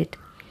his credit.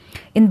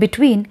 In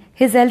between,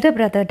 his elder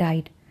brother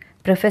died.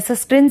 Professor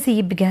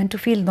Scrinzi began to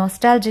feel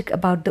nostalgic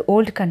about the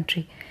old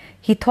country.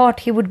 He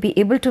thought he would be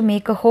able to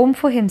make a home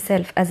for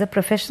himself as a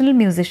professional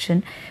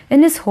musician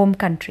in his home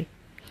country.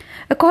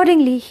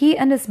 Accordingly, he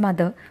and his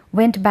mother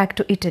went back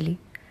to Italy.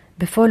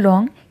 Before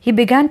long, he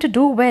began to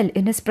do well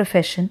in his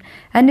profession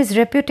and his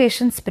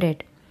reputation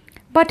spread.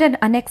 But an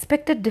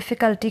unexpected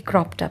difficulty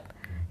cropped up.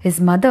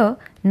 His mother,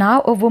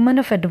 now a woman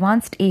of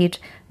advanced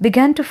age,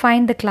 began to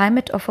find the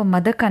climate of her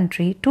mother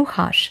country too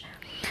harsh,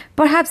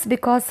 perhaps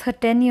because her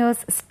 10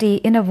 years' stay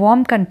in a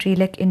warm country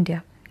like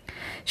India.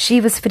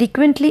 She was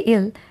frequently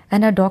ill,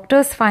 and her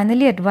doctors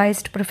finally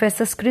advised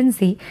Professor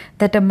Scrinzi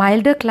that a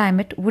milder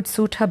climate would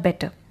suit her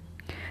better.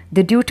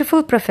 The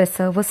dutiful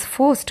professor was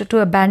forced to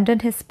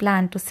abandon his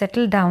plan to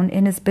settle down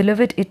in his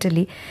beloved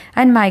Italy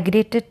and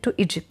migrated to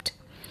Egypt.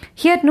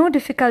 He had no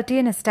difficulty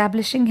in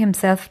establishing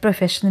himself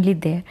professionally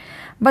there,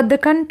 but the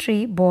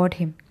country bored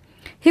him.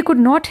 He could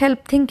not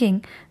help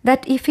thinking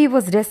that if he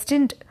was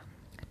destined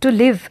to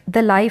live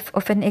the life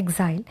of an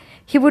exile,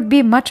 he would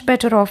be much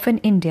better off in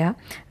India,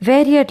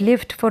 where he had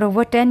lived for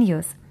over 10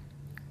 years.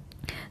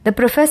 The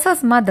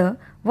professor's mother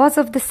was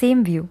of the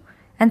same view,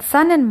 and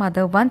son and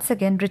mother once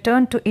again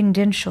returned to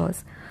Indian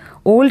shores.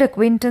 Old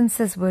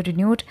acquaintances were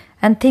renewed,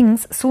 and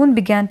things soon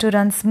began to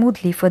run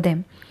smoothly for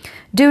them.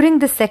 During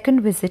the second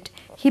visit,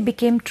 he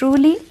became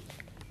truly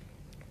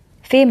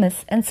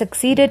famous and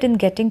succeeded in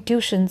getting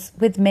tuitions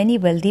with many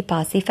wealthy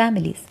Parsi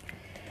families.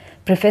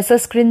 Professor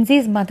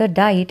Scrinzi's mother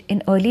died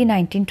in early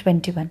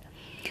 1921.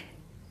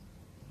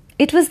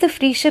 It was the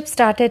freeship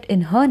started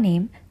in her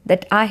name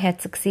that I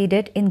had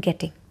succeeded in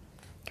getting.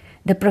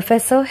 The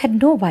professor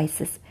had no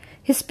vices.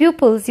 His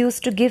pupils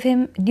used to give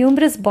him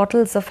numerous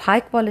bottles of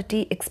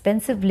high-quality,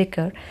 expensive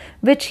liquor,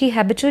 which he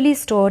habitually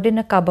stored in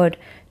a cupboard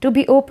to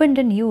be opened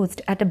and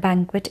used at a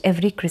banquet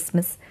every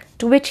Christmas,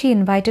 to which he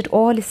invited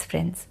all his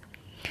friends.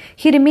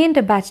 He remained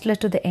a bachelor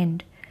to the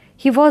end.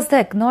 He was the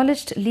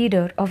acknowledged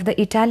leader of the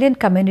Italian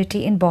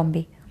community in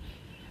Bombay.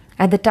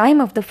 At the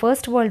time of the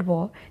First World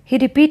War, he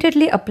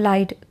repeatedly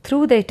applied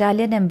through the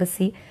Italian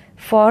embassy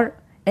for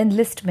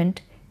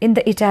enlistment in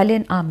the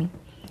Italian army,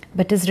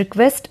 but his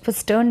request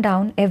was turned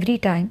down every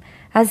time,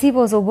 as he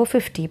was over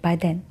 50 by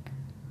then.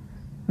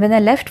 When I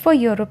left for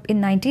Europe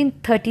in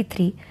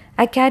 1933,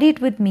 I carried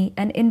with me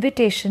an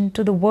invitation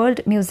to the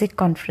World Music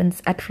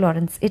Conference at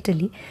Florence,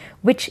 Italy,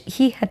 which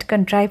he had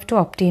contrived to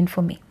obtain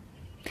for me.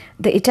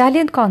 The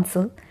Italian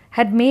consul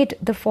had made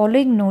the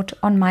following note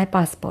on my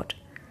passport: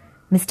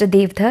 Mr.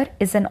 Deodhar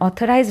is an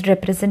authorized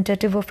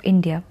representative of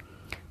India.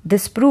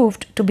 This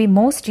proved to be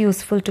most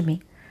useful to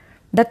me.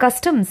 The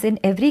customs in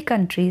every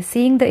country,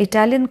 seeing the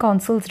Italian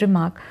consul's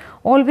remark,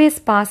 always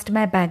passed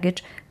my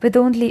baggage with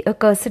only a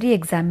cursory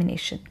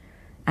examination.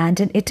 And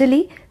in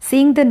Italy,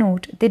 seeing the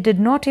note, they did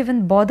not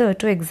even bother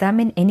to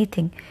examine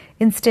anything.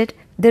 Instead,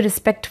 they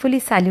respectfully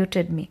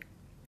saluted me.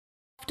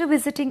 After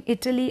visiting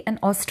Italy and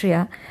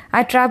Austria,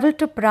 I travelled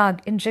to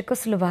Prague in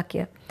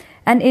Czechoslovakia.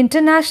 An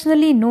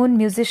internationally known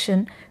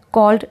musician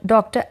called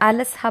Dr.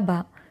 Alice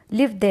Haba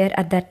lived there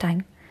at that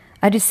time.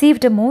 I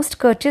received a most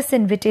courteous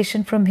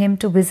invitation from him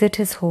to visit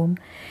his home.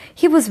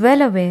 He was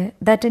well aware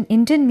that in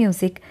Indian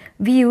music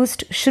we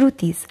used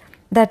shrutis,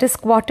 that is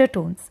quarter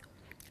tones.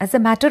 As a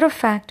matter of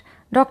fact,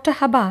 Dr.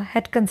 Haba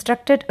had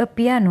constructed a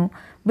piano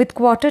with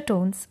quarter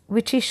tones,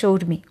 which he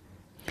showed me.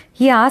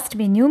 He asked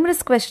me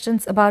numerous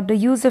questions about the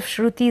use of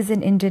shrutis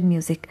in Indian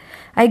music.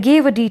 I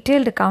gave a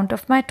detailed account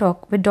of my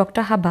talk with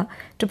Dr. Haba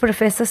to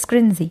Professor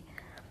Scrinzi.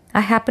 I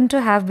happen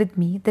to have with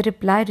me the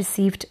reply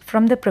received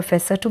from the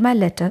professor to my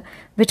letter,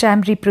 which I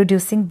am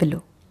reproducing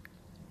below.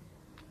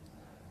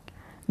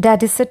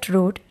 Dadisett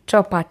Road,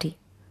 Chowpatty,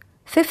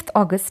 5th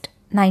August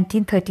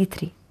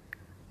 1933.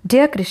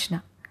 Dear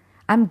Krishna,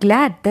 I am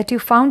glad that you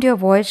found your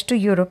voyage to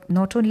Europe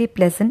not only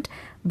pleasant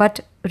but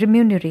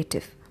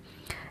remunerative.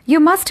 You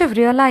must have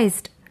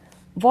realized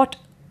what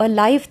a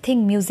live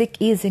thing music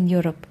is in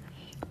Europe.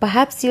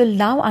 Perhaps you'll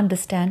now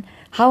understand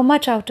how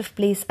much out of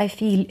place I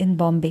feel in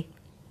Bombay.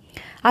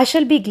 I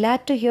shall be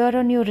glad to hear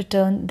on your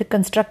return the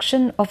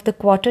construction of the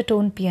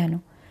quarter-tone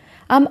piano.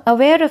 I am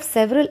aware of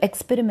several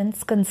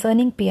experiments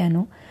concerning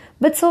piano,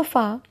 but so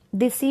far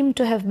they seem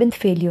to have been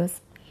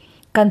failures.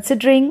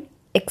 Considering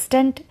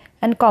extent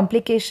and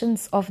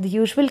complications of the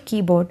usual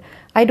keyboard,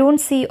 I don't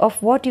see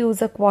of what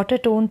use a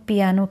quarter-toned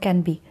piano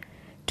can be.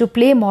 To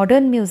play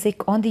modern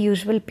music on the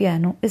usual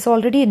piano is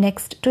already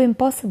next to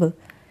impossible.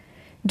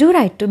 Do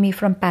write to me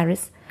from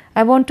Paris.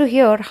 I want to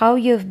hear how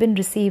you have been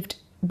received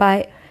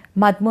by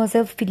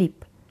Mademoiselle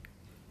Philippe.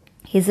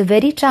 He is a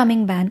very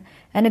charming man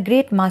and a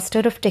great master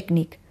of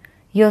technique.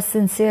 Yours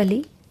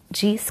sincerely,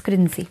 G.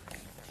 Scrinzi.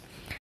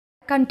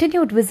 I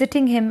continued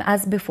visiting him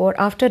as before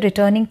after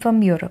returning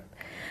from Europe.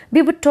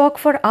 We would talk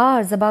for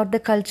hours about the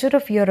culture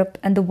of Europe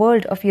and the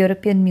world of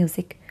European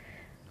music.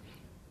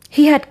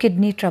 He had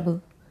kidney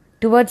trouble.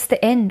 Towards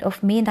the end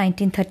of May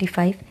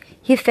 1935,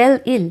 he fell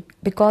ill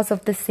because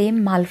of the same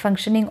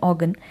malfunctioning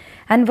organ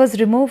and was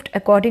removed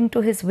according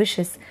to his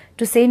wishes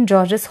to St.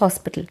 George's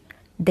Hospital.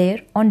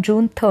 There, on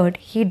June 3rd,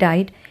 he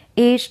died,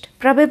 aged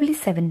probably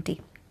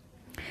 70.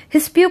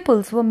 His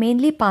pupils were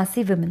mainly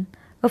Parsi women.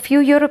 A few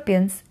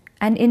Europeans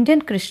and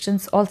Indian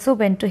Christians also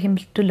went to him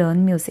to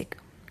learn music.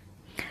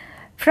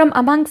 From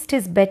amongst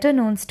his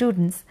better-known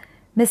students,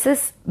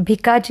 Mrs.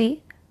 Bhikaji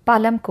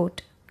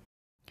Palamkot,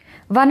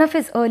 one of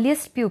his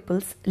earliest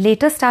pupils,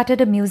 later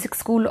started a music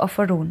school of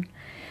her own.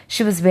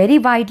 She was very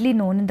widely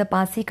known in the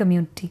Parsi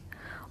community.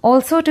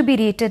 Also to be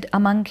rated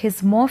among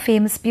his more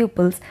famous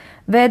pupils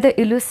were the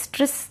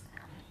illustrious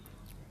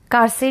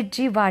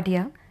Karsetji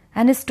Wadia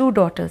and his two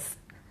daughters.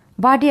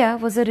 Wadia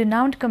was a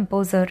renowned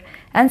composer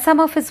and some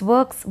of his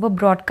works were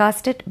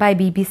broadcasted by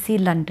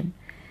BBC London.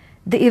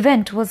 The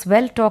event was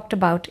well talked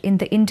about in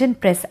the Indian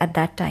press at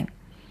that time.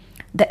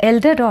 The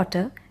elder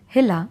daughter,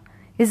 Hila,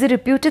 is a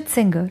reputed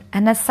singer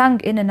and has sung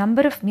in a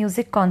number of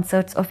music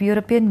concerts of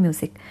European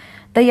music.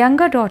 The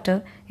younger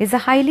daughter is a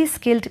highly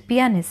skilled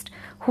pianist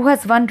who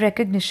has won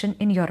recognition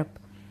in Europe.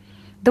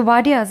 The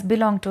Wadias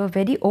belong to a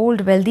very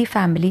old wealthy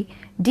family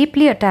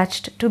deeply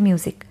attached to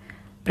music.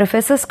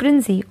 Professor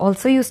Scrinzi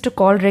also used to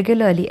call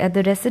regularly at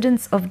the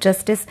residence of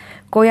Justice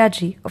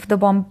Koyaji of the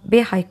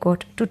Bombay High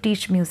Court to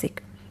teach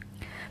music.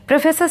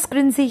 Professor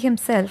Scrinzi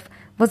himself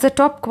was a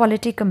top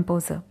quality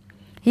composer.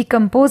 He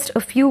composed a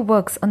few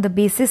works on the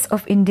basis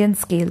of Indian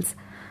scales.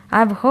 I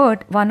have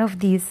heard one of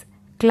these,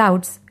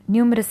 Clouds,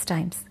 numerous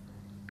times.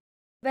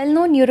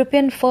 Well-known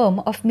European firm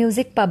of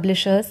music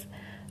publishers,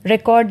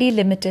 Recordi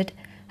Limited,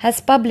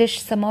 has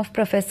published some of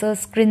Professor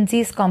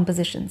Scrinzi's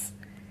compositions.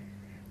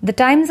 The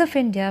Times of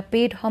India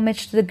paid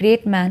homage to the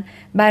great man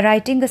by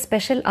writing a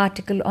special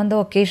article on the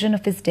occasion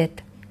of his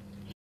death.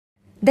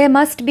 There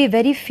must be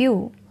very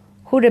few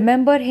who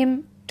remember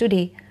him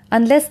today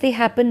unless they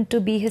happen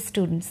to be his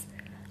students.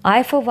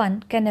 I, for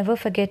one, can never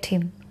forget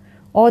him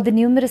or the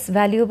numerous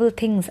valuable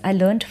things I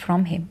learnt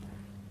from him.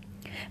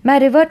 My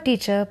revered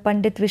teacher,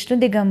 Pandit Vishnu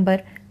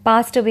Digambar,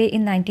 passed away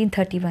in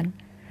 1931.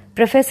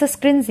 Professor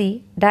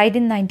Scrinzi died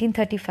in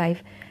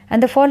 1935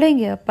 and the following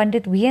year,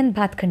 Pandit V.N.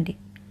 Bhatkhande.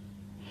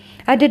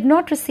 I did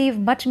not receive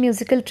much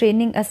musical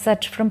training as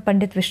such from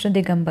Pandit Vishnu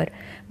Digambar,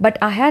 but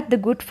I had the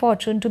good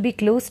fortune to be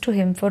close to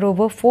him for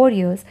over 4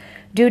 years,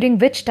 during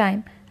which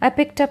time I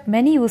picked up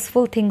many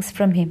useful things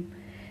from him.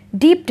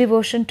 Deep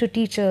devotion to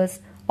teachers,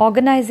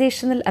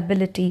 organizational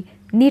ability,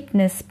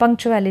 neatness,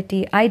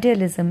 punctuality,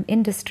 idealism,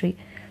 industry.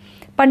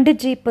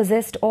 Panditji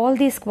possessed all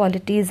these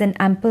qualities in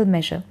ample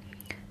measure.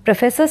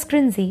 Professor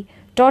Scrinzi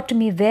taught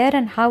me where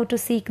and how to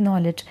seek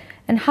knowledge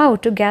and how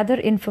to gather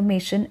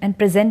information and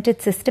present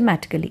it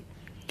systematically.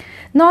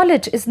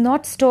 Knowledge is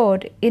not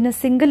stored in a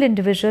single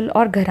individual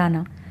or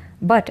gharana,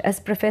 but as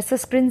Professor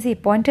Scrinzi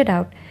pointed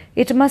out,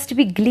 it must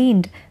be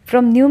gleaned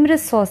from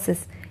numerous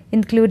sources,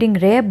 including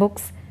rare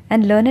books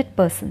and learned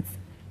persons.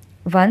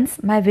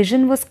 Once my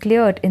vision was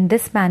cleared in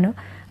this manner,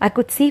 I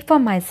could see for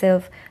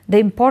myself the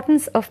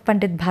importance of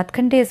Pandit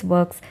Bhatkhande's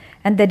works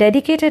and the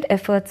dedicated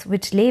efforts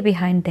which lay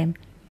behind them.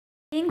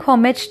 Paying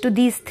homage to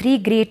these three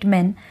great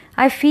men,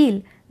 I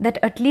feel that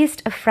at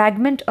least a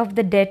fragment of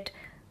the debt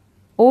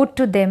owed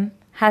to them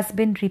has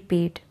been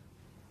repaid.